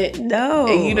he met? No.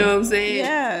 And you know what I'm saying?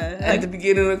 Yeah. At the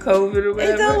beginning of COVID or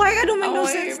whatever. It don't make no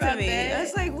sense to me.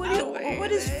 That's like,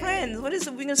 what is friends? What is,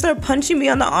 we gonna start punching me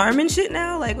on the arm and shit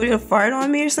now? Like, we're gonna fart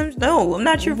on me or something? No, I'm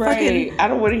not your fucking. I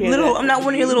don't want to hear little. that. I'm not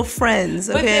one of your little friends.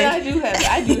 Okay. But then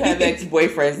I do have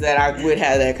ex-boyfriends that I would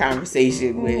have that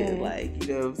conversation with. Like,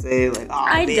 you know what I'm saying? Like,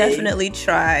 I definitely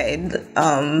tried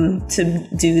to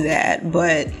do that,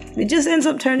 but it just ends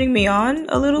up turning me on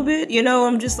a little bit.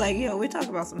 I'm just like, we're talking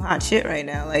about some hot shit right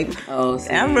now. Like,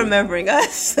 I'm remembering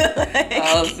us. So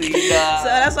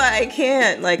that's why I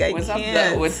can't. Like, I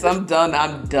can't. When I'm done,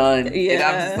 I'm done. Yeah. And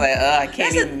I'm just like, I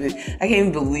can't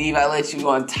even believe I let you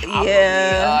on top of me.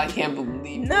 I can't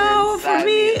believe. No, for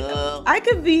me, I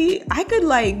could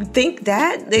like think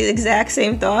that the exact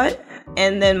same thought,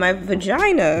 and then my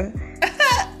vagina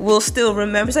will still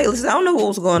remember. It's like, listen, I don't know what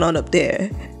was going on up there,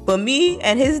 but me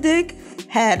and his dick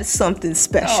had something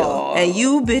special. Aww. And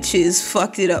you bitches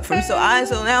fucked it up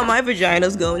so now my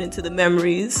vagina's going into the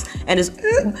memories and is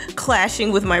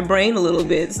clashing with my brain a little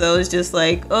bit. So it's just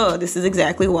like, oh, this is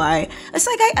exactly why.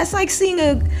 It's like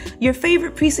seeing your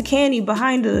favorite piece of candy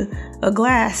behind a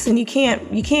glass and you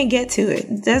can't get to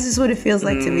it. That's just what it feels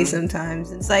like to me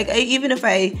sometimes. It's like, even if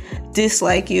I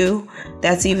dislike you,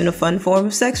 that's even a fun form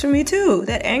of sex for me too.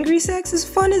 That angry sex is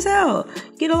fun as hell.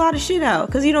 Get a lot of shit out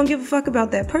because you don't give a fuck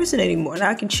about that person anymore. Now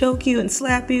I can choke you and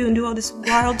slap you and do all this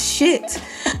wild shit.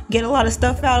 Get a lot of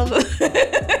stuff out of it.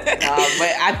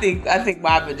 But I think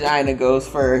my vagina goes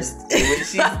first. And when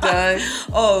she's done,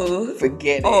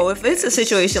 forget it. Oh, if it's a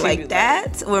situation like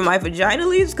that where my vagina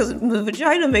leaves, because the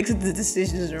vagina makes the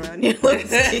decisions around here.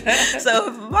 So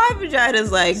if my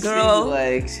vagina's like, girl,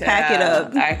 pack it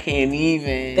up, I can't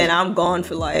even, then I'm gone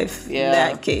for life. Yeah. In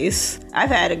that case, I've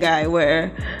had a guy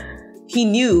where he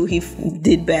knew he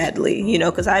did badly,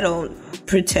 because I don't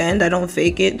pretend, I don't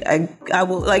fake it. I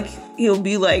will, like, he'll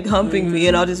be like humping me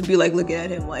and I'll just be like looking at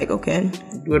him like, okay,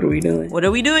 what are we doing? What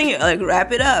are we doing here? Like,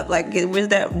 wrap it up. Like, where's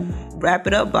that wrap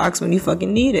it up box when you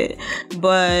fucking need it?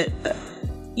 But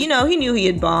he knew he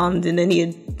had bombed, and then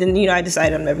I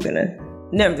decided I'm never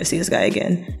gonna see this guy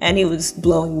again. And he was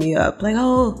blowing me up like,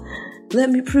 oh, let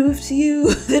me prove to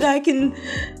you that I can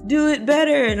do it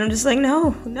better. And I'm just like,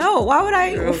 no, why would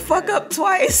I fuck up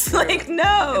twice? Like,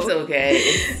 no. It's okay.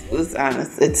 It's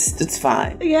honest. It's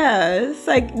fine. Yeah, it's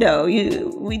like, no,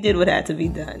 we did what had to be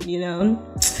done,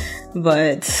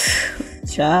 But,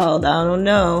 child, I don't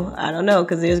know,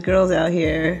 because there's girls out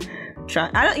here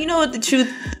trying.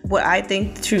 What I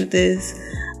think the truth is?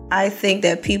 I think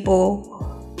that people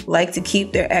like to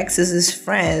keep their exes as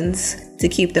friends to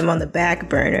keep them on the back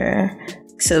burner.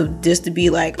 So just to be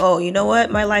like, oh, you know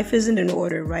what? My life isn't in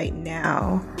order right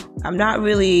now. I'm not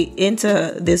really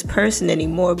into this person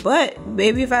anymore. But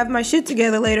maybe if I have my shit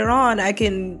together later on, I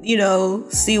can,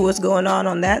 see what's going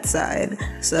on that side.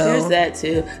 So there's that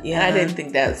too. Yeah. I didn't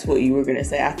think that's what you were going to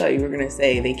say. I thought you were going to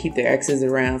say they keep their exes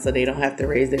around so they don't have to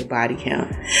raise their body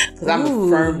count. Because I'm a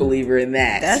firm believer in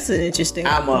that. That's an interesting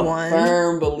one. I'm a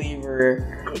firm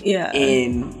believer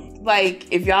in,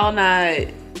 like, if y'all not...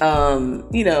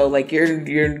 like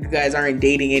you guys aren't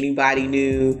dating anybody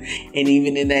new, and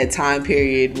even in that time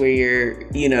period where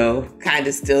you're, kind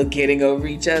of still getting over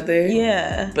each other.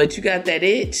 Yeah. But you got that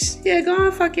itch. Yeah, go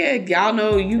on, fuck yeah. Y'all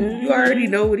know, you already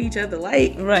know what each other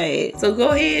like. Right. So go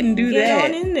ahead and do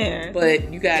that. Get on in there.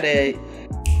 But you gotta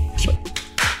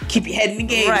keep your head in the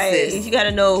game, right? Sis. You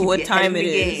gotta know keep what time it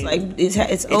is. Game. Like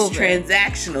it's over.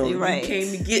 Transactional. Right. You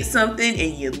came to get something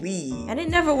and you leave. And it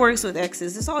never works with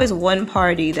exes. There's always one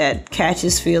party that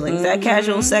catches feelings. That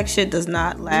casual sex shit does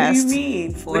not last. What do you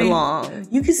mean? For long.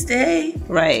 You can stay.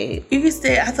 Right. You can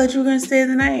stay. I thought you were gonna stay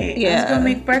the night. Yeah. I was gonna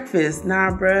make breakfast.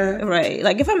 Nah, bruh. Right.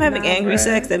 Like if I'm having angry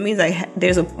sex, that means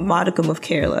there's a modicum of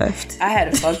care left. I had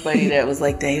a fuck buddy that was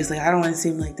like that. He was like, I don't want to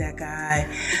seem like that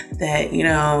guy that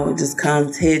just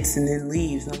comes, hits, and then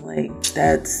leaves. I'm like,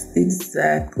 that's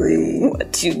exactly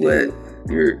what you do.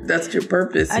 That's your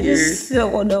purpose. I just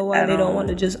don't know why they don't want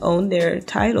to just own their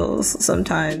titles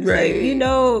sometimes. Right. Like, you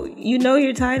know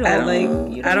your title.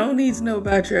 I don't need to know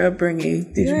about your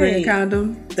upbringing. Did you bring a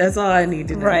condom? That's all I need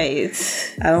to know.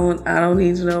 Right. I don't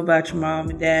need to know about your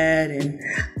mom and dad and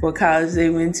what college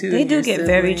they went to. They do get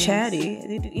very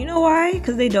chatty. You know why?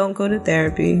 Because they don't go to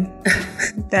therapy.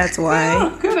 That's why. They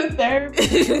don't go to therapy.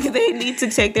 They need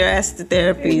to take their ass to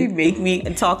therapy. Make me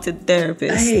and talk to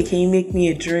therapists. Hey, can you make me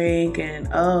a drink? And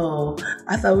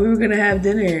I thought we were gonna have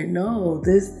dinner. No,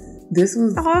 this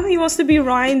was. Oh, he wants to be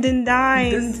rined and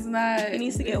dined. This is not. He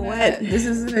needs to get wet. This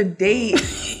isn't a date.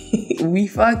 We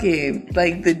fucking,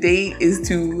 like, the date is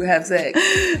to have sex.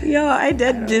 Yo,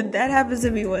 that happens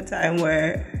to me one time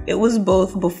where it was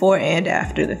both before and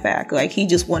after the fact. Like, he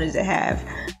just wanted to have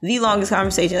the longest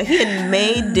conversation. Like, he had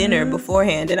made dinner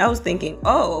beforehand, and I was thinking,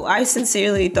 oh, I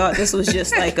sincerely thought this was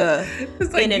just like a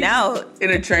like in and out.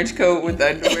 In a trench coat with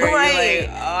underwear. Right.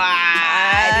 You're like,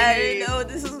 I didn't know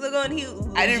this was going.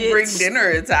 I didn't bring dinner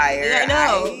attire. Yeah, I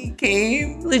know. I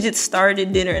came. Legit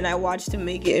started dinner, and I watched him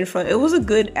make it in front. It was a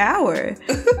good hour.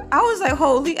 I was like,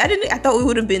 holy, I thought we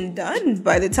would have been done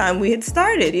by the time we had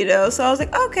started, So I was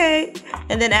like, okay.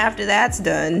 And then after that's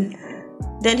done,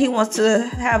 then he wants to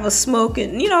have a smoke,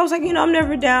 and I was like,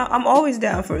 I'm always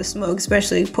down for a smoke,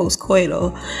 especially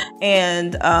post-coital.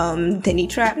 And then he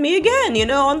trapped me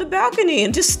again, on the balcony,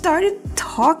 and just started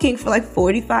talking for like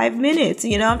 45 minutes.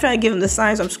 I'm trying to give him the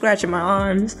signs. I'm scratching my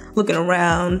arms, looking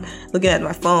around, looking at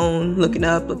my phone, looking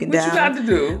up, looking down. What you about to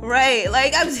do? Right,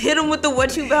 like I just hit him with the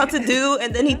 "what you about to do,"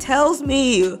 and then he tells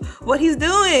me what he's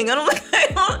doing, and I'm like, I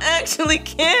don't actually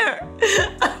care.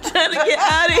 I'm trying to get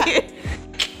out of here.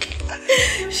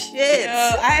 Shit.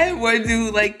 I had one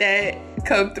dude like that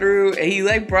come through, and he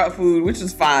like brought food, which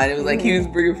was fine. It was like he was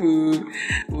bringing food.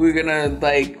 We were gonna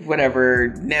like whatever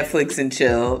Netflix and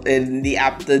chill. And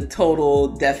the total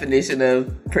definition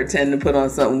of pretend to put on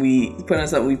something we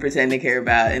pretend to care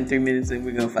about in 3 minutes, and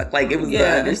we're gonna fuck. Like it was the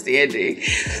understanding.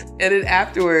 And then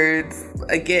afterwards,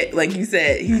 again, like you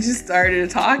said, he just started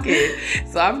talking.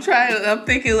 So I'm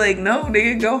thinking like, no,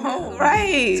 nigga, go home.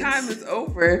 Right. Time is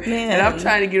over. Man. And I'm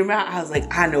trying to get him out. I was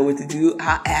like, I know what to do.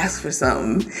 I'll ask for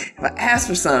something. If I ask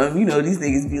for something, these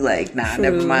niggas be like, nah, True.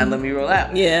 never mind, let me roll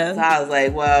out. Yeah. So I was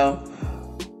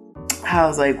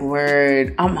like,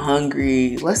 word, I'm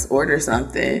hungry. Let's order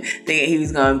something. Thinking he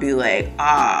was gonna be like,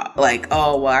 oh,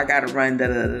 well, I gotta run, da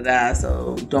da da da.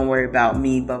 So don't worry about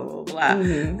me, blah blah blah.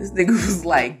 Mm-hmm. This nigga was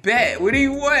like, bet. What do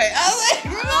you want? I was like,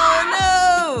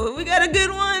 oh no, we got a good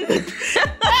one.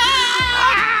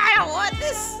 I don't want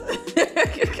this.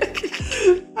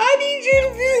 I need you to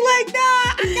be like,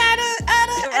 nah, I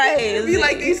gotta be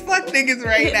like these fuck niggas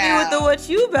right hit now. Me with the what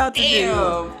you about to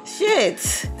do.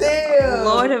 Shit. Damn.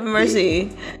 Lord have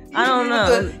mercy. I don't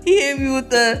know. He hit me with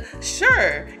the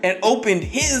sure and opened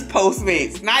his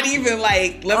Postmates. Not even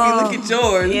like, let me look at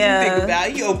yours. Yeah. What you think about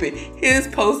it? He opened his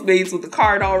Postmates with the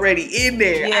card already in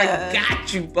there. Yeah. I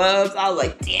got you, Bubs. I was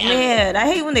like, damn. Man,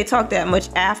 I hate when they talk that much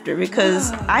after,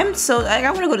 because I'm so like,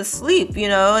 I want to go to sleep,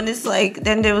 and it's like,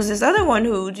 then there was this other one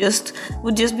who would just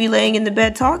be laying in the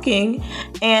bed talking,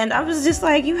 and I was just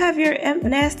like, you have your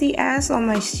nasty ass on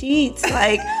my sheets.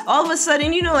 Like all of a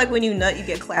sudden, like when you nut, you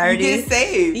get clarity. You get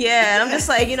saved. Yeah, and I'm just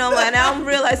like, now I'm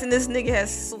realizing this nigga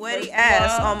has sweaty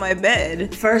ass on my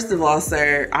bed. First of all,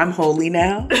 sir, I'm holy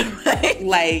now. Right?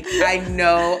 Like, I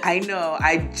know.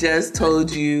 I just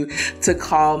told you to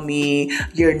call me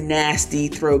your nasty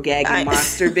throat gagging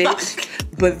monster bitch.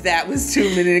 But that was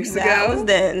 2 minutes ago. That was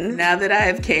then. Now that I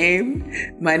have came,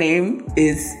 my name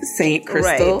is Saint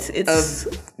Crystal of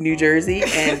New Jersey,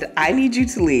 and I need you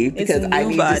to leave because I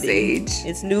need to sage.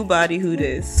 It's new body who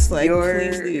this. Like,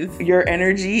 please leave. Your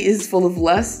energy is full of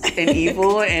lust and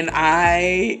evil, and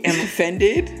I am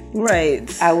offended. Right.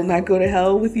 I will not go to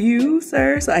hell with you,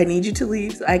 sir. So I need you to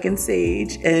leave so I can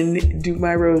sage and do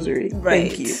my rosary. Right.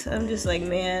 Thank you. I'm just like,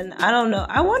 man, I don't know.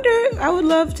 I would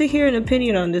love to hear an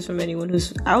opinion on this from anyone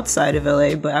who's outside of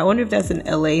LA, but I wonder if that's an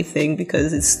LA thing,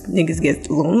 because niggas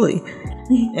get lonely.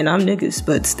 And I'm niggas,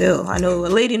 but still, I know a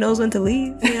lady knows when to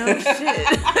leave. Shit.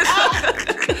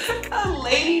 A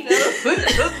lady knows when to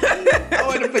leave. I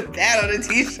want to put that on a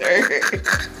t-shirt.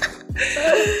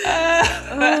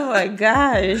 Oh my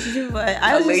gosh. But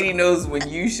a lady knows when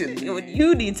you should leave. When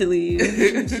you need to leave.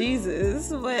 Jesus.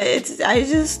 But I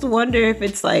just wonder if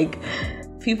it's like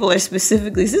people are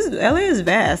specifically, LA is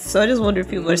vast, so I just wonder if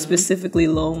people are specifically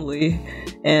lonely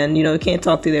and can't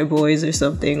talk to their boys or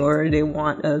something, or they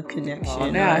want a connection. Oh,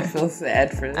 now I feel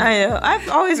sad for them. I know. I've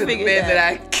always figured the man that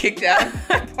I kicked out of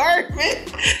my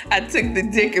apartment. I took the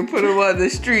dick and put him on the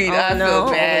street. I feel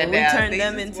bad now.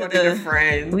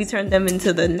 We turned them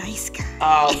into the nice guy.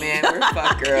 Oh man, we're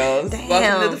fuck girls. Damn.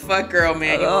 Welcome to the fuck girl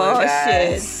manual,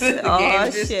 guys. Shit.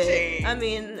 Oh shit. Changed. I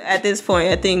mean, at this point,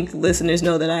 I think listeners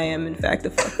know that I am in fact a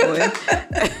fuckboy.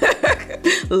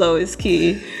 Lowest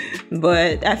key.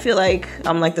 But I feel like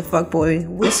I'm like the fuckboy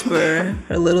whisperer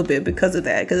a little bit because of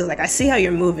that. Because it's like, I see how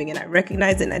you're moving and I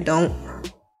recognize it, and I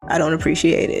don't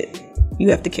appreciate it. You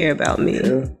have to care about me.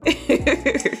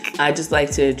 I just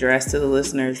like to address to the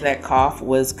listeners that cough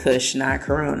was Kush, not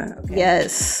Corona. Okay?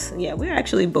 Yes. Yeah, we're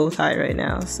actually both high right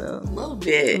now, so a little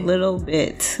bit.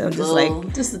 I'm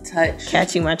just just a touch.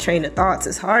 Catching my train of thoughts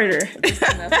is harder. Just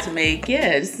enough to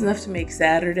make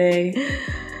Saturday.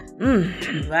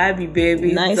 Vibey,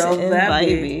 baby. Nice so and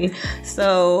vibey.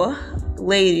 So,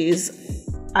 ladies,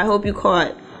 I hope you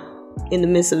caught in the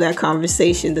midst of that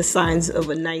conversation the signs of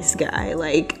a nice guy,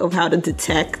 like of how to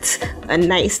detect a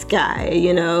nice guy,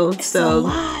 It's a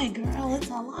lie, girl. It's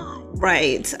a lie.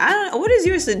 Right. I don't know. What is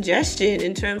your suggestion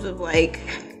in terms of like,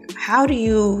 how do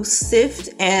you sift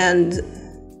and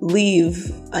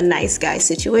leave a nice guy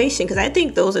situation? Because I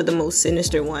think those are the most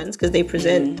sinister ones, because they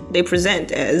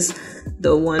present as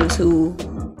the ones who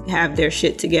have their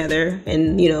shit together,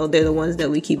 and they're the ones that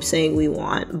we keep saying we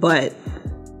want, but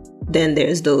then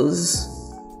there's those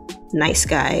nice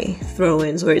guy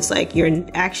throw-ins where it's like you're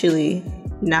actually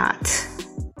not.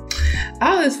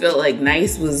 I always felt like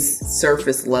nice was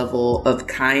surface level of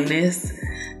kindness.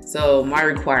 So my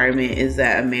requirement is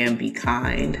that a man be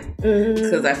kind.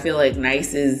 Because I feel like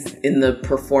nice is in the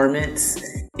performance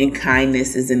and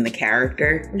kindness is in the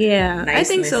character. Yeah, I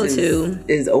think so too.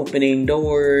 Is opening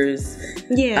doors.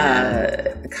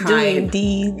 Yeah. Doing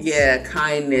deeds. Yeah,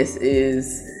 kindness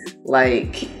is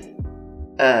like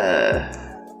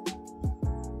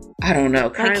I don't know.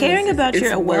 Like caring about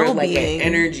your well-being. Like an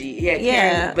energy.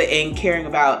 Yeah. Caring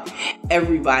about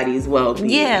everybody's well-being.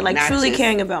 Yeah, like truly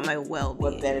caring about my well-being.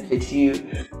 What benefits you.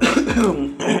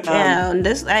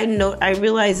 I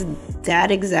realized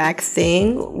that exact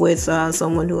thing with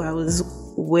someone who I was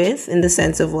with, in the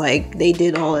sense of like they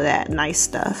did all of that nice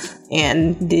stuff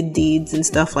and did deeds and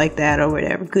stuff like that, or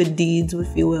whatever, good deeds,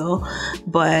 if you will.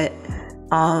 But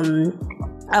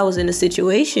I was in a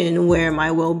situation where my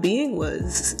well-being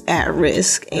was at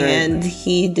risk, and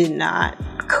he did not,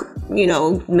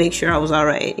 make sure I was all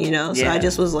right, So I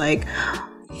just was like,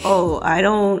 oh, I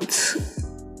don't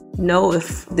know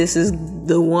if this is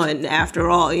the one after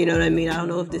all, you know what I mean? I don't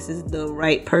know if this is the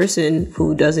right person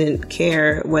who doesn't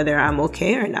care whether I'm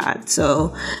okay or not.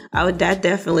 So that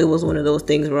definitely was one of those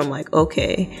things where I'm like,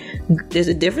 okay, there's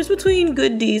a difference between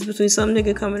good deeds, between some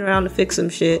nigga coming around to fix some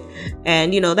shit,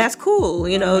 and that's cool,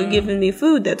 giving me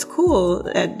food, that's cool,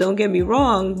 don't get me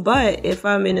wrong. But if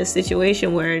I'm in a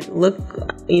situation where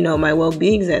my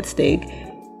well-being's at stake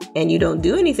and you don't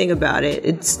do anything about it,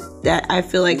 it's that I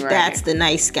feel like that's the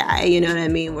nice guy, you know what I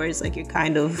mean? Where it's like you're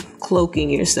kind of cloaking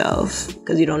yourself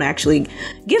because you don't actually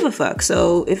give a fuck.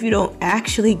 So if you don't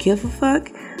actually give a fuck,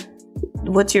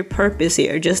 what's your purpose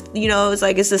here? Just, it's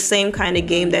like it's the same kind of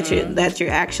game that you're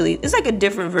actually, it's like a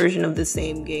different version of the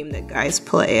same game that guys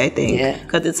play, I think.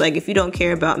 Because it's like, if you don't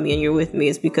care about me and you're with me,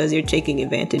 it's because you're taking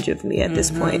advantage of me at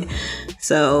this point.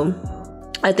 So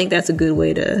I think that's a good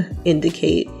way to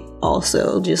indicate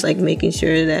also, just like making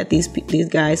sure that these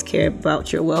guys care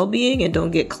about your well-being and don't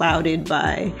get clouded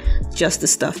by just the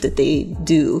stuff that they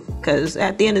do, because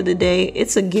at the end of the day,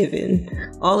 it's a given.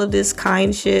 All of this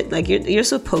kind shit, like you're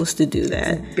supposed to do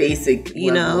that. It's basic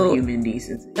level human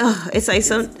decency. It's like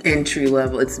some entry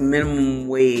level, it's minimum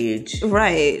wage,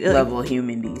 right? Level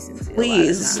human decency.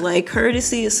 Please, like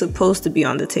courtesy is supposed to be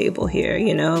on the table here.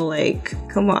 Like,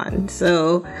 come on.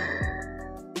 So.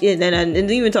 Yeah, and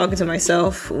even talking to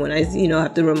myself when I,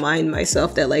 have to remind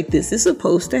myself that like this is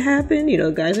supposed to happen.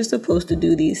 Guys are supposed to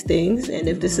do these things, and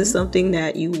if this is something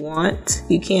that you want,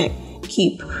 you can't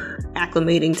keep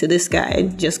acclimating to this guy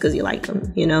just because you like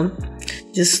him.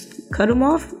 Just cut him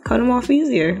off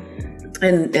easier.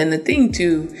 And the thing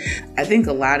too, I think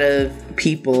a lot of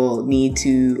people need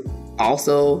to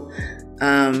also.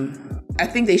 I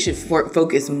think they should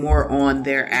focus more on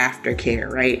their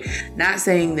aftercare, right? Not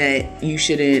saying that you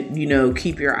shouldn't,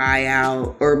 keep your eye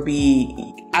out or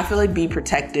be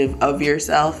protective of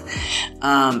yourself.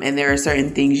 And there are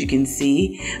certain things you can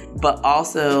see, but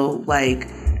also like,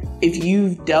 if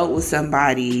you've dealt with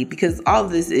somebody, because all of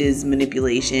this is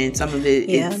manipulation, some of it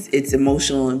it's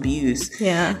emotional abuse.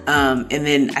 Yeah. And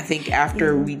then I think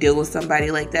after we deal with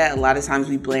somebody like that, a lot of times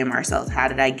we blame ourselves. How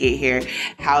did I get here?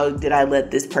 How did I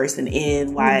let this person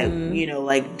in? Why,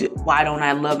 why don't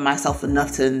I love myself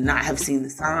enough to not have seen the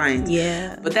signs?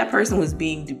 Yeah. But that person was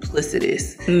being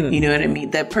duplicitous. You know what I mean?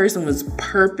 That person was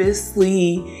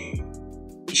purposely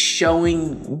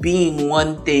showing you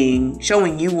one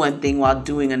thing while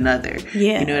doing another.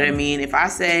 You know what I mean? If I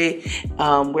say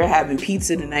we're having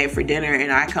pizza tonight for dinner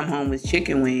and I come home with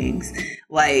chicken wings,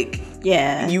 like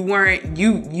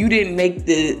you didn't make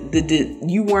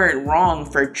you weren't wrong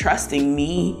for trusting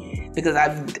me, because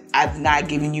I've not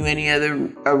given you any other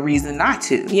reason not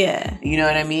to. Yeah. You know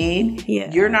what I mean? Yeah.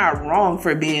 You're not wrong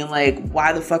for being like,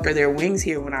 why the fuck are there wings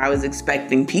here when I was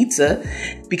expecting pizza?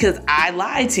 Because I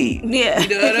lied to you. Yeah. You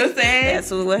know what I'm saying?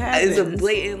 That's what happens. It's a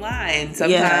blatant lie. And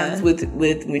sometimes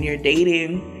with when you're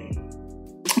dating,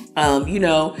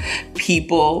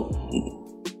 people,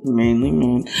 mainly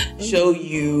men, show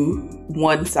you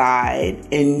one side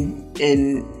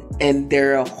and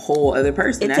they're a whole other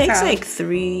person. It takes like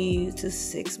 3 to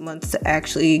 6 months to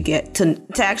actually get to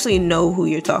actually know who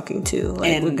you're talking to,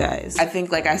 like with guys. I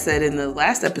think, like I said in the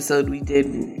last episode we did,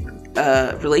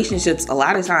 relationships a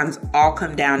lot of times all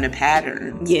come down to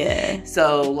patterns. Yeah.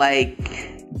 So like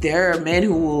there are men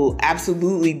who will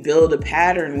absolutely build a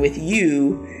pattern with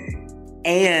you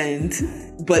and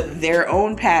but their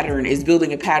own pattern is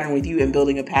building a pattern with you and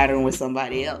building a pattern with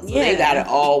somebody else. So they got it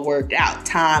all worked out.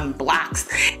 Time blocks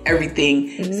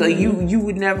everything. So you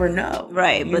would never know.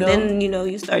 Right. But then,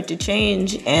 you start to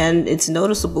change and it's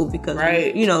noticeable because,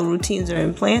 routines are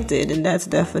implanted. And that's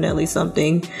definitely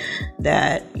something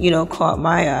that, caught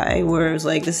my eye, where it was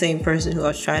like the same person who I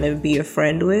was trying to be a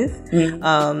friend with,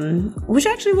 which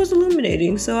actually was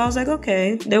illuminating. So I was like,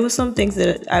 okay, there was some things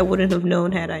that I wouldn't have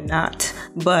known had I not.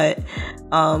 But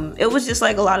it was just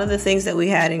like a lot of the things that we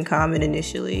had in common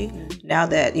initially. Now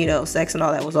that, sex and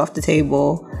all that was off the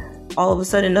table, all of a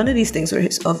sudden none of these things were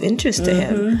of interest to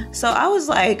him. So I was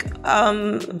like,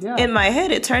 in my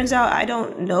head, it turns out I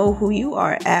don't know who you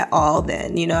are at all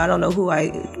then. I don't know who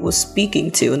I was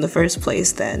speaking to in the first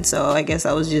place then. So I guess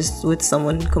I was just with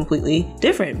someone completely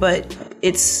different. But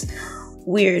it's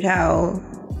weird how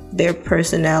their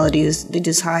personalities, they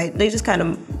just kind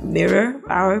of mirror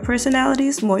our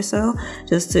personalities more so,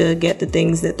 just to get the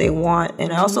things that they want.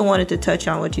 And I also wanted to touch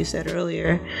on what you said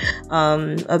earlier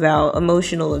about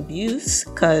emotional abuse,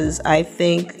 because I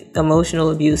think emotional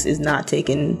abuse is not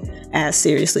taken as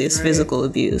seriously as physical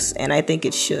abuse, and I think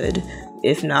it should,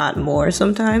 if not more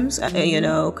sometimes,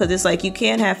 because it's like you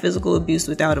can't have physical abuse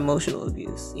without emotional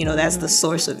abuse. That's the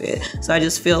source of it. So I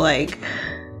just feel like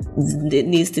it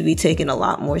needs to be taken a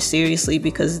lot more seriously,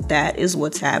 because that is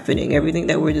what's happening. Everything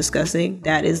that we're discussing,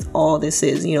 that is all this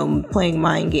is, playing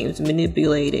mind games,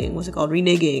 manipulating, what's it called,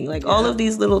 reneging, like all of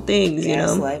these little things,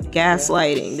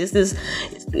 gaslighting.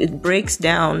 It breaks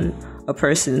down a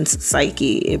person's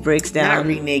psyche. It breaks down.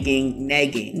 Not reneging,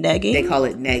 negging. Negging? They call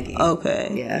it negging.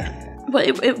 Okay. Yeah. But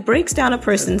it breaks down a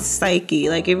person's psyche.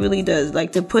 Like, it really does.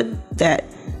 Like, to put that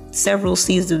several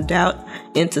seeds of doubt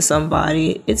into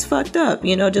somebody, it's fucked up,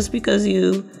 just because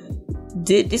you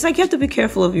did. It's like you have to be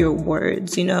careful of your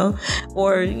words,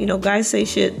 or guys say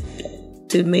shit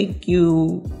to make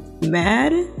you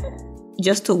mad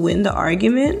just to win the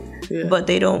argument, but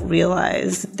they don't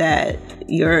realize that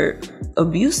you're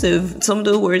abusive. Some of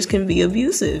the words can be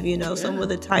abusive, some of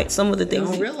the things. They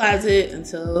don't realize it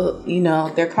until,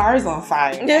 their car's on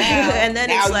fire. And then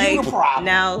it's like,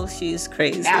 now she's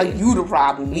crazy. Now you the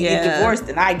problem. We get divorced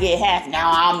and I get half.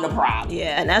 Now I'm the problem.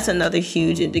 Yeah, and that's another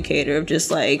huge indicator of just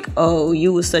like, oh,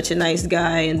 you was such a nice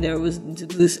guy and there was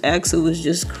this ex who was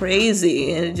just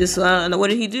crazy. And just, I don't know,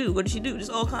 what did he do? What did she do?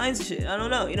 Just all kinds of shit. I don't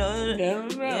know,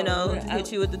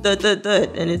 hit you with the dud.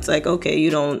 And it's like, okay, you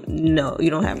don't know. You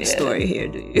don't have a story here,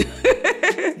 do you?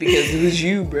 Because it was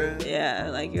you, bro. Yeah,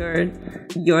 like you're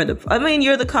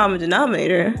the common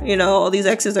denominator. All these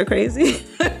exes are crazy.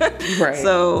 Right.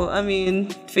 So,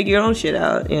 figure your own shit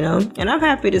out, And I'm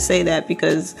happy to say that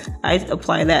because I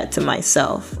apply that to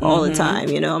myself all the time,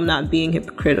 I'm not being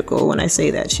hypocritical when I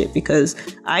say that shit, because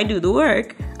I do the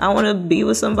work. I want to be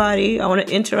with somebody. I want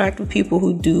to interact with people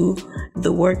who do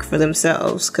the work for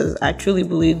themselves, because I truly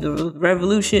believe the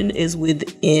revolution is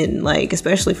within, like,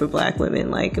 especially for Black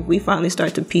women. Like, if we finally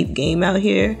start to peep game out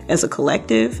here as a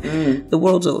collective, the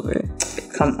world's over.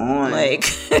 Come on. Like,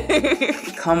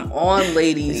 come on,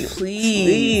 ladies.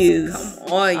 Please.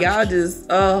 Come on. Y'all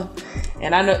just,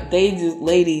 and I know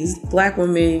ladies, Black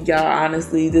women, y'all,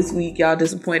 honestly, this week, y'all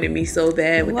disappointed me so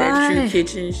bad with that True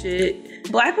Kitchen shit.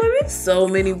 Black women? So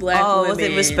many Black women. Was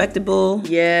it respectable?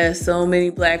 Yeah, so many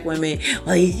Black women.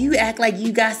 Well, if you act like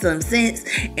you got some sense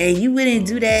and you wouldn't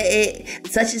do that at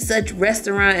such and such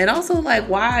restaurant. And also, like,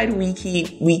 why do we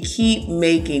keep we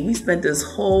spent this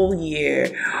whole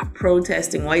year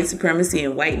protesting white supremacy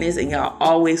and whiteness, and y'all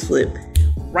always flip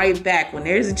right back when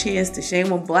there's a chance to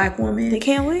shame a Black woman. They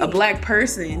can't wait. A Black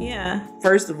person. Yeah.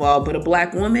 First of all, but a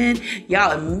Black woman,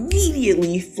 y'all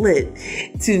immediately flip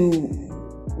to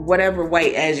whatever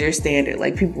white as your standard.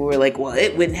 Like, people were like, well,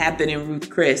 it wouldn't happen in Ruth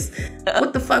Chris.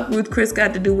 What the fuck Ruth Chris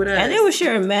got to do with us? And they were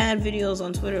sharing mad videos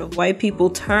on Twitter of white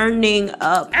people turning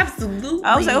up. Absolutely.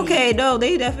 I was like, okay, no,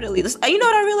 they definitely. You know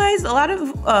what I realized? A lot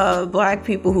of Black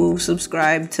people who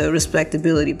subscribe to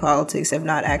respectability politics have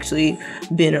not actually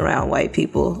been around white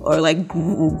people, or like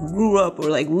grew up or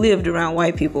like lived around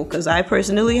white people, because I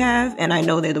personally have, and I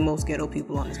know they're the most ghetto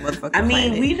people on this motherfucking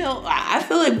planet. We know, I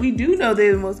feel like we do know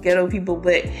they're the most ghetto people,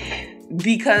 but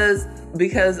because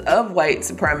of white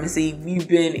supremacy, we've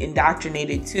been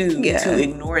indoctrinated to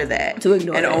ignore that,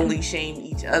 and only shame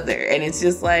each other. And it's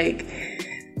just like,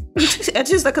 It's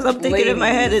just because I'm thinking in my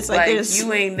head, it's like there's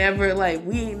you ain't never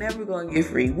we ain't never gonna get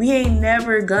free. We ain't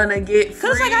never gonna get free.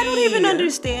 Because I don't even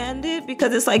understand it,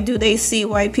 because it's do they see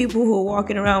white people who are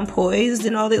walking around poised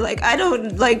and all that? I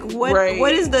don't what right.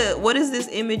 what is this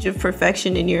image of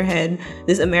perfection in your head,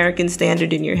 this American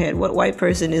standard in your head? What white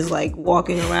person is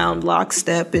walking around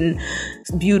lockstep and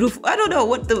beautiful? I don't know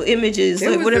what the image is,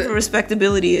 whatever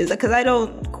respectability is, because I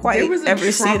don't quite ever see that. There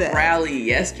was a Trump rally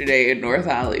yesterday in North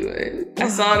Hollywood. I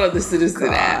saw it on the Citizen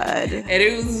app, and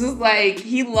it was just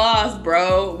he lost,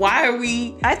 bro. Why are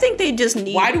we? I think they just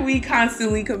need. Why do we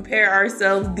constantly compare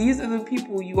ourselves? These are the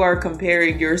people you are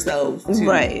comparing yourselves to,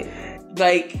 right?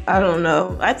 I don't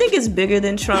know. I think it's bigger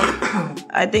than Trump.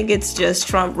 I think it's just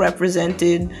Trump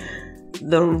represented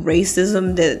the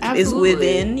racism that Absolutely. is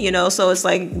within, so it's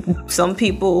some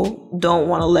people don't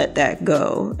want to let that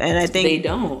go, and I think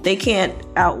they can't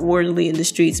outwardly in the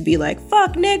streets be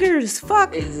fuck niggers,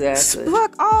 fuck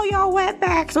all y'all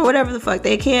wetbacks or whatever the fuck.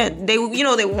 They can't, they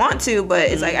want to, but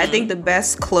it's I think the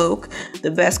best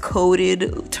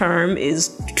coded term is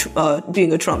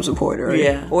being a Trump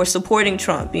supporter, or supporting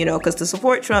Trump, because to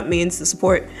support Trump means to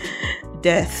support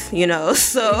death,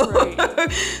 so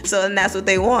right. So and that's what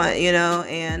they want,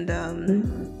 and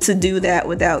to do that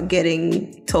without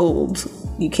getting told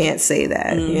you can't say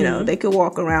that. They could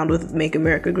walk around with "Make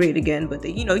America Great Again," but they,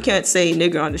 you can't say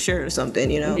nigger on the shirt or something,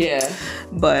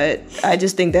 but I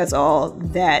just think that's all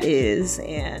that is,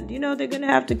 and they're gonna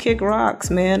have to kick rocks,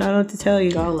 man. I don't know what to tell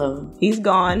you. God love him. He's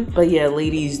gone, but yeah,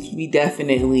 ladies, we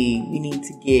need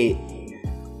to get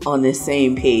on the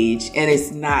same page, and it's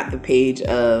not the page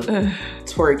of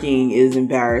twerking is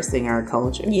embarrassing our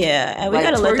culture. Yeah, and we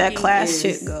gotta let that class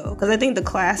shit go, because I think the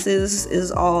classes is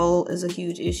a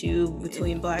huge issue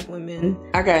between black women.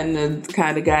 I got into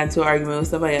an argument with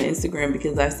somebody on Instagram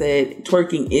because I said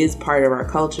twerking is part of our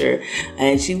culture,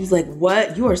 and she was like,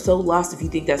 "What? You are so lost if you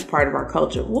think that's part of our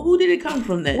culture." Well, who did it come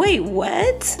from then? Wait,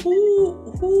 what?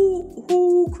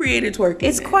 Who created twerking?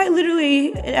 It's quite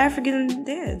literally an African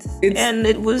dance, and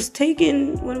it was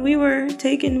taken when we were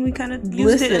taken. We kind of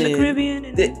used it in the Caribbean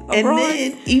and abroad.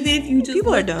 Then even if you just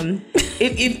people are dumb.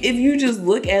 if you just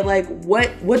look at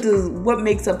what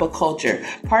makes up a culture,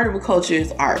 part of a culture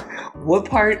is art. What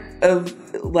part of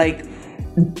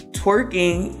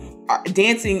twerking,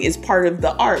 dancing is part of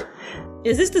the art?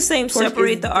 Is this the same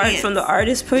separate the art from the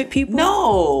artist people?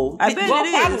 No. I bet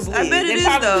it is. I bet it is,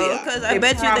 though. Because I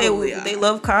bet you they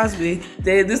love Cosby.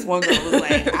 This one girl was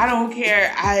like, I don't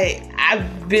care.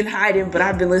 I've been hiding, but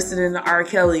I've been listening to R.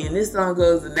 Kelly, and this song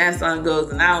goes, and that song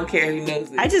goes, and I don't care who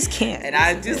knows it. I just can't. And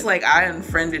I just I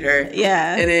unfriended her.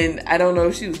 Yeah. And then I don't know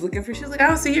if she was looking for, she was like, I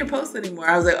don't see your posts anymore.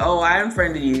 I was like, oh, I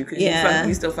unfriended you because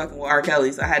you still fucking with R.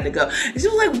 Kelly, so I had to go. And she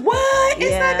was like, what?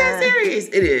 It's not that serious.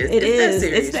 It is.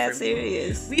 It's that serious.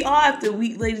 We all have to,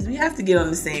 ladies, we have to get on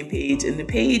the same page, and the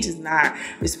page is not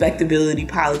respectability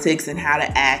politics and how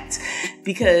to act,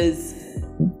 because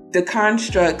the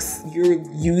constructs you're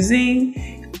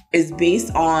using is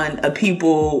based on a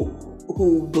people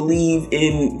who believe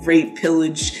in rape,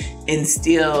 pillage, and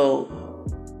steal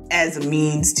as a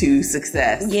means to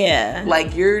success. Yeah.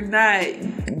 You're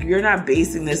not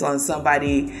basing this on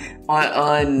somebody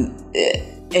on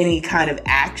any kind of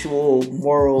actual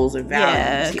morals or values.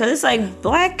 Yeah, because it's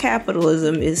black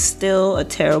capitalism is still a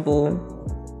terrible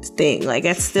thing.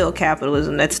 That's still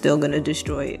capitalism. That's still going to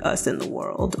destroy us in the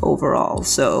world overall.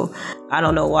 So I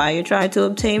don't know why you're trying to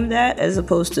obtain that as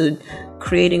opposed to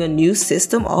creating a new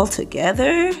system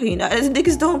altogether.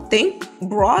 Niggas don't think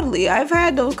broadly. I've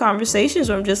had those conversations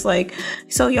where I'm just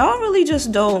so y'all really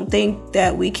just don't think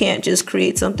that we can't just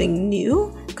create something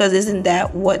new? Because isn't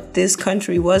that what this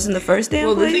country was in the first damn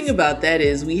place? Well, the thing about that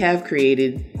is we have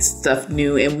created stuff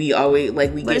new, and we always we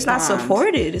get bombed. But it's not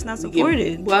supported. It's not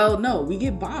supported. We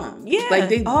get bombed. Yeah.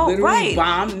 They literally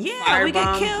bombed. Yeah, we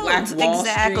get killed. Black Wall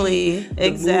Street, Street,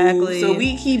 exactly. So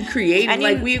we keep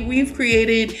creating. We've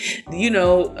created.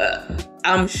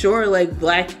 I'm sure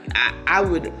black. I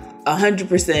would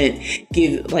 100%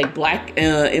 give black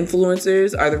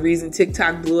influencers are the reason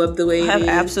TikTok blew up the way it is.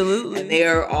 Absolutely. And they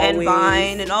are always, and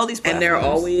Vine and all these platforms. And they're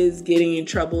always getting in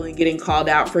trouble and getting called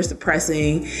out for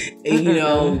suppressing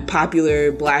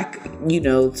popular black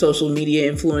social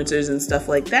media influencers and stuff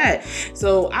like that.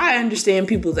 So I understand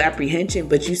people's apprehension,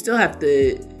 but you still have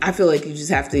to, I feel like you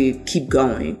just have to keep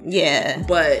going. Yeah.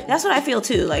 But that's what I feel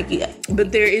too.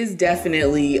 But there is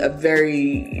definitely a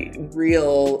very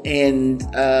real and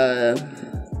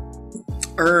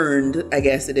earned, I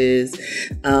guess it is,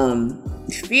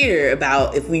 fear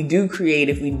about if we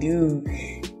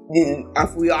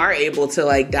are able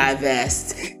to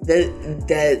divest,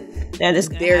 that is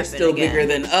they're still again. bigger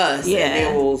than us, and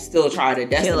they will still try to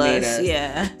decimate us.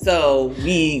 Yeah. So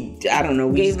I don't know.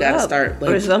 We just gotta start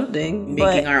or something,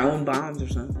 making our own bombs or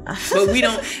something. But we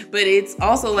don't. But it's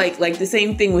also like the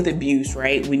same thing with abuse,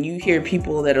 right? When you hear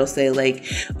people that'll say like,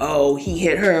 "Oh, he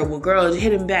hit her. Well, girl,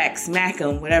 hit him back, smack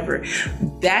him, whatever."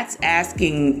 That's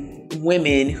asking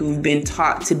women who've been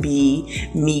taught to be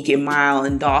meek and mild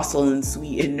and docile and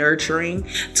sweet and nurturing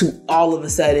to all of a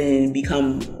sudden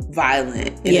become violent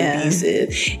and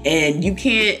abusive. And you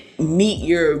can't meet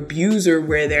your abuser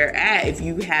where they're at if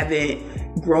you haven't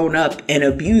grown up an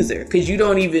abuser, because you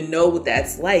don't even know what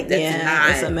that's like. That's not,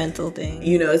 it's a mental thing.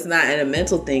 It's not a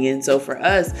mental thing. And so for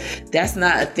us, that's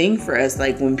not a thing for us.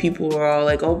 Like when people are all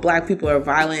like, oh, black people are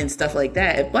violent and stuff like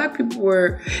that. If black people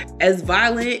were as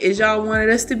violent as y'all wanted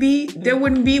us to be, there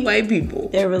wouldn't be white people.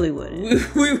 There really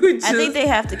wouldn't. We would just, I think they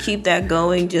have to keep that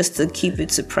going just to keep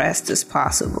it suppressed as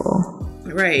possible.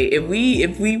 Right. If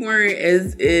we weren't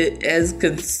as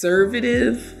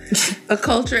conservative a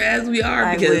culture as we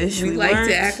are, because we like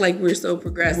to act like we're so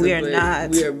progressive. We are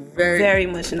not. We are very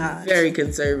much not. Very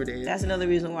conservative. That's another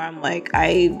reason why I'm like,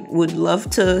 I would love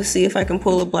to see if I can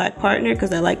pull a black partner,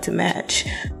 because I like to match.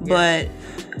 Yeah. But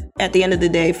at the end of the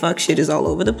day, fuck shit is all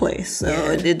over the place. So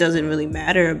it doesn't really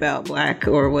matter about black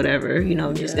or whatever.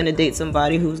 I'm just going to date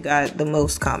somebody who's got the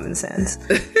most common sense.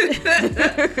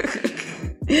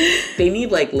 They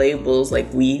need like labels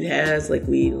like weed has, like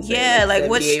weed. Like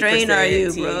what strain are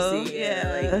you, bro?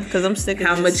 Because I'm sick of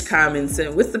how much common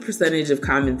sense. What's the percentage of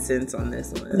common sense on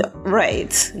this one? No,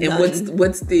 right. And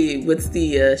what's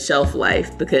the shelf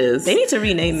life? Because they need to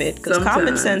rename it, because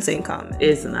common sense ain't common.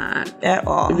 It's not at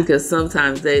all. Because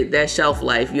sometimes that shelf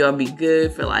life, you'll be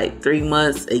good for like 3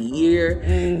 months, a year,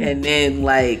 and then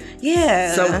like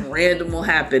some random will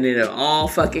happen and it'll all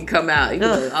fucking come out. You're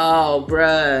like, oh,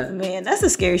 bruh. Man, that's the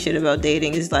scary shit about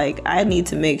dating, is like, I need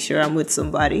to make sure I'm with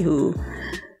somebody who,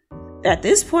 at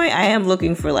this point, I am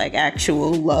looking for like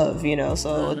actual love,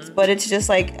 so but it's just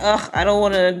like, I don't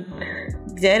want to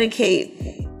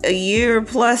dedicate a year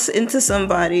plus into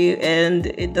somebody and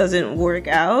it doesn't work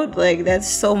out. Like, that's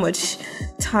so much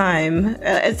time.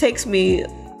 It takes me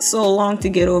so long to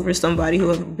get over somebody who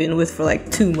I've been with for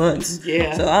like 2 months.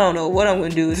 Yeah. So I don't know what I'm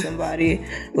gonna do with somebody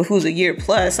who's a year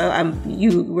plus.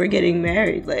 We're getting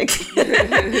married. Like,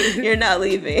 you're not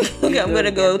leaving. I'm gonna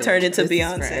go turn into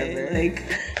Beyonce. Like,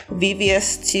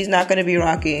 VVS, she's not gonna be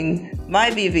rocking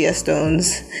my VVS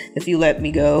stones if you let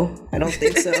me go. I don't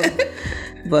think so.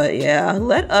 But yeah,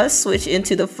 let us switch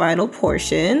into the final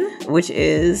portion, which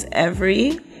is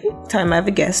every time I have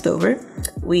a guest over,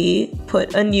 we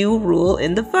put a new rule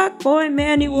in the fuckboy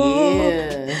manual.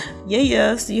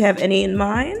 Yeah. So you have any in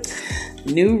mind?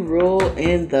 New rule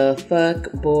in the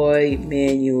fuckboy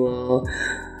manual.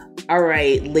 All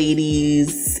right,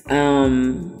 ladies.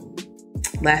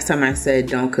 Last time I said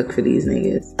don't cook for these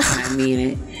niggas. I mean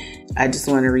it. I just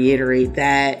want to reiterate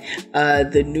that.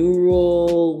 The new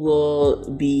rule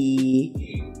will be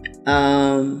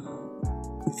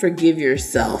forgive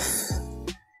yourself.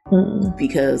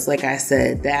 Because, like I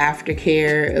said, the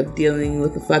aftercare of dealing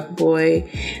with a fuckboy,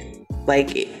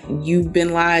 like, you've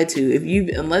been lied to.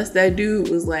 Unless that dude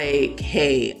was like,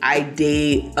 hey, I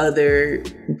date other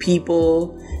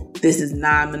people, this is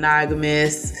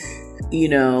non-monogamous,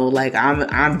 like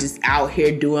I'm just out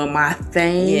here doing my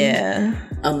thing. Yeah.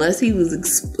 Unless he was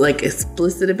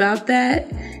explicit about that,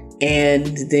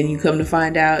 and then you come to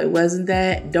find out it wasn't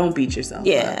that, don't beat yourself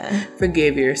up.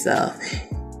 Forgive yourself.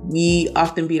 We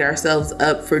often beat ourselves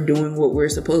up for doing what we're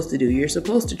supposed to do. You're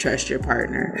supposed to trust your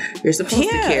partner. You're supposed to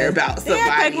care about somebody. They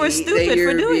act like we're stupid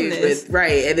for doing this.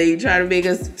 Right. And then you try to make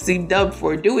us seem dumb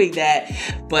for doing that.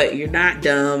 But you're not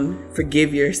dumb.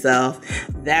 Forgive yourself.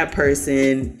 That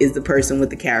person is the person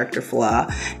with the character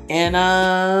flaw. And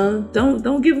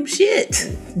don't give them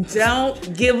shit.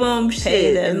 Don't give them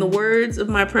shit. In the words of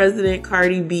my president,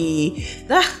 Cardi B,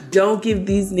 don't give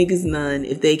these niggas none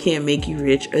if they can't make you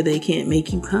rich or they can't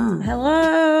make you come.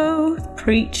 Hello.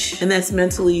 Preach. And that's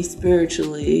mentally,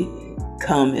 spiritually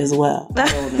come as well.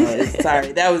 I don't know.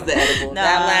 Sorry, that was the edible.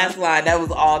 That last line, that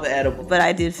was all the edible. But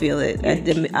I did feel it.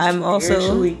 I'm also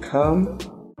spiritually come.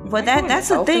 But that's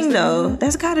a thing, though.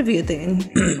 That's got to be a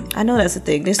thing. I know that's a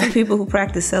thing. There's some people who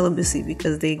practice celibacy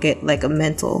because they get like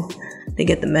they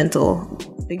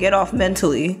get off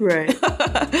mentally. Right.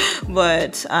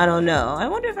 But I don't know. I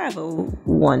wonder if I have a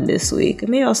one this week.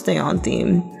 Maybe I'll stay on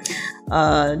theme.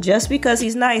 Just because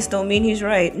he's nice don't mean he's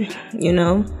right,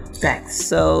 Facts.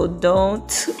 So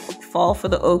don't fall for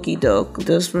the okie doke.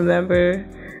 Just remember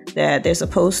that they're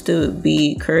supposed to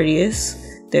be courteous.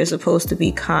 They're supposed to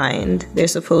be kind. They're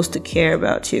supposed to care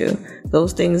about you.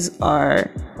 Those things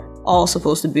are all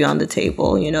supposed to be on the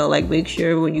table, you know, like make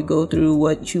sure when you go through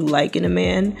what you like in a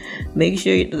man, make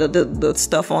sure the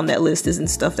stuff on that list isn't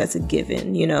stuff that's a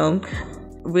given, you know,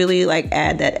 really like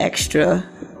add that extra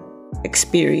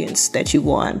experience that you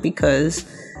want, because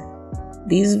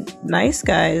these nice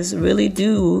guys really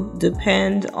do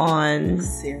depend on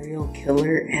serial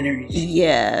killer energy.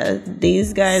 Yeah,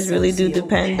 these guys really do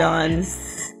depend on,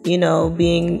 you know,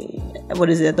 being, what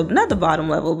is it, not the bottom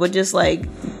level, but just like,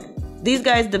 these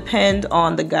guys depend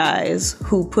on the guys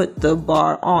who put the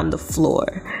bar on the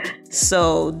floor.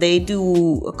 So they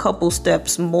do a couple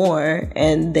steps more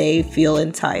and they feel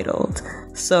entitled.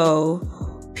 So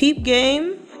peep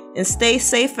game and stay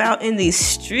safe out in these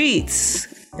streets.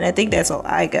 And I think that's all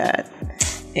I got.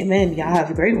 Amen. Y'all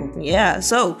have a great one. Yeah.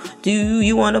 So, do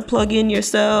you want to plug in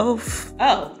yourself?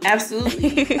 Oh,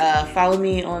 absolutely. Follow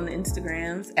me on the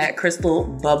Instagrams at Crystal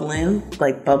Bubblin,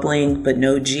 like bubbling but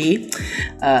no G.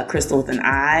 Crystal with an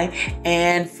I.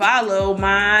 And follow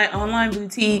my online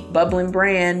boutique, Bubblin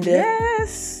Brand.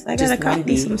 Yes. I gotta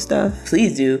copy some stuff.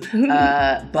 Please do.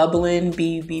 Bubblin, Bubblin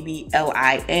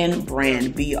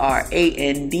Brand, BRAND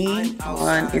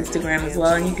on Instagram as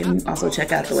well. And you can also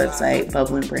check out the website,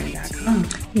 bubblinbrand.com.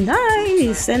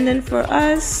 Nice. And then for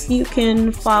us, you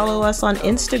can follow us on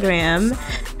Instagram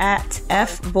at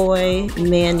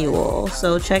FBoyManual.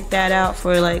 So check that out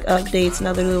for like updates and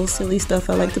other little silly stuff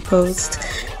I like to post.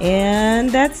 And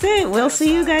that's it. We'll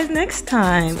see you guys next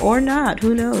time. Or not.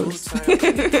 Who knows?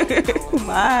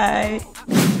 Bye.